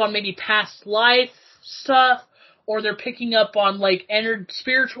picking up on maybe past life stuff, or they're picking up on like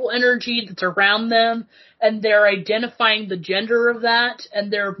spiritual energy that's around them, and they're identifying the gender of that,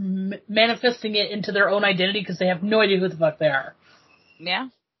 and they're manifesting it into their own identity because they have no idea who the fuck they are. Yeah.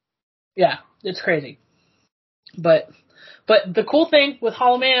 Yeah, it's crazy. But the cool thing with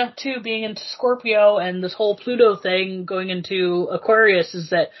Haumea, too, being into Scorpio and this whole Pluto thing going into Aquarius is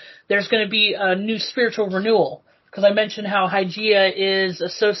that there's going to be a new spiritual renewal. Because I mentioned how Hygeia is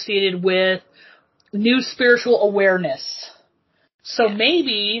associated with new spiritual awareness. So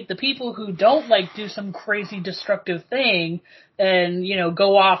maybe the people who don't like do some crazy destructive thing and,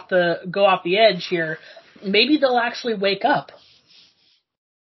 go off the edge here, maybe they'll actually wake up.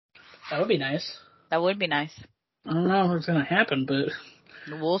 That would be nice. That would be nice. I don't know what's going to happen, but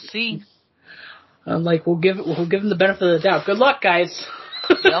we'll see. We'll give them the benefit of the doubt. Good luck, guys.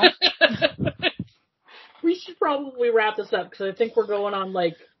 Well. We should probably wrap this up because I think we're going on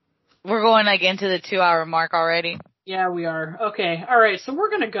we're going into the 2-hour mark already. Yeah, we are. Okay, all right. So we're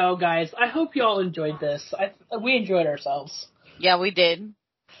gonna go, guys. I hope y'all enjoyed this. We enjoyed ourselves. Yeah, we did.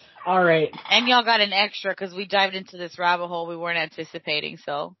 All right. And y'all got an extra because we dived into this rabbit hole we weren't anticipating.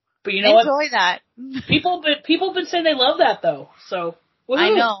 So, but you know enjoy that. People been saying they love that though. So woo-hoo. I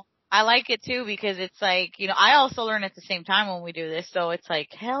know. I like it too because it's like I also learn at the same time when we do this. So it's like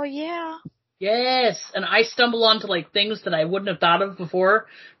hell yeah. Yes, and I stumble onto things that I wouldn't have thought of before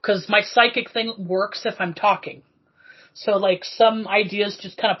because my psychic thing works if I'm talking. So some ideas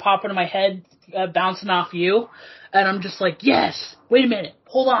just kind of pop into my head, bouncing off you, and I'm just like, yes, wait a minute,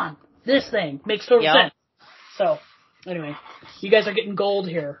 hold on, this thing makes total sense. So, anyway, you guys are getting gold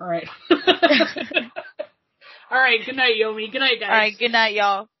here, all right? All right, good night, Yomi. Good night, guys. All right, good night,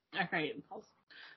 y'all. All right.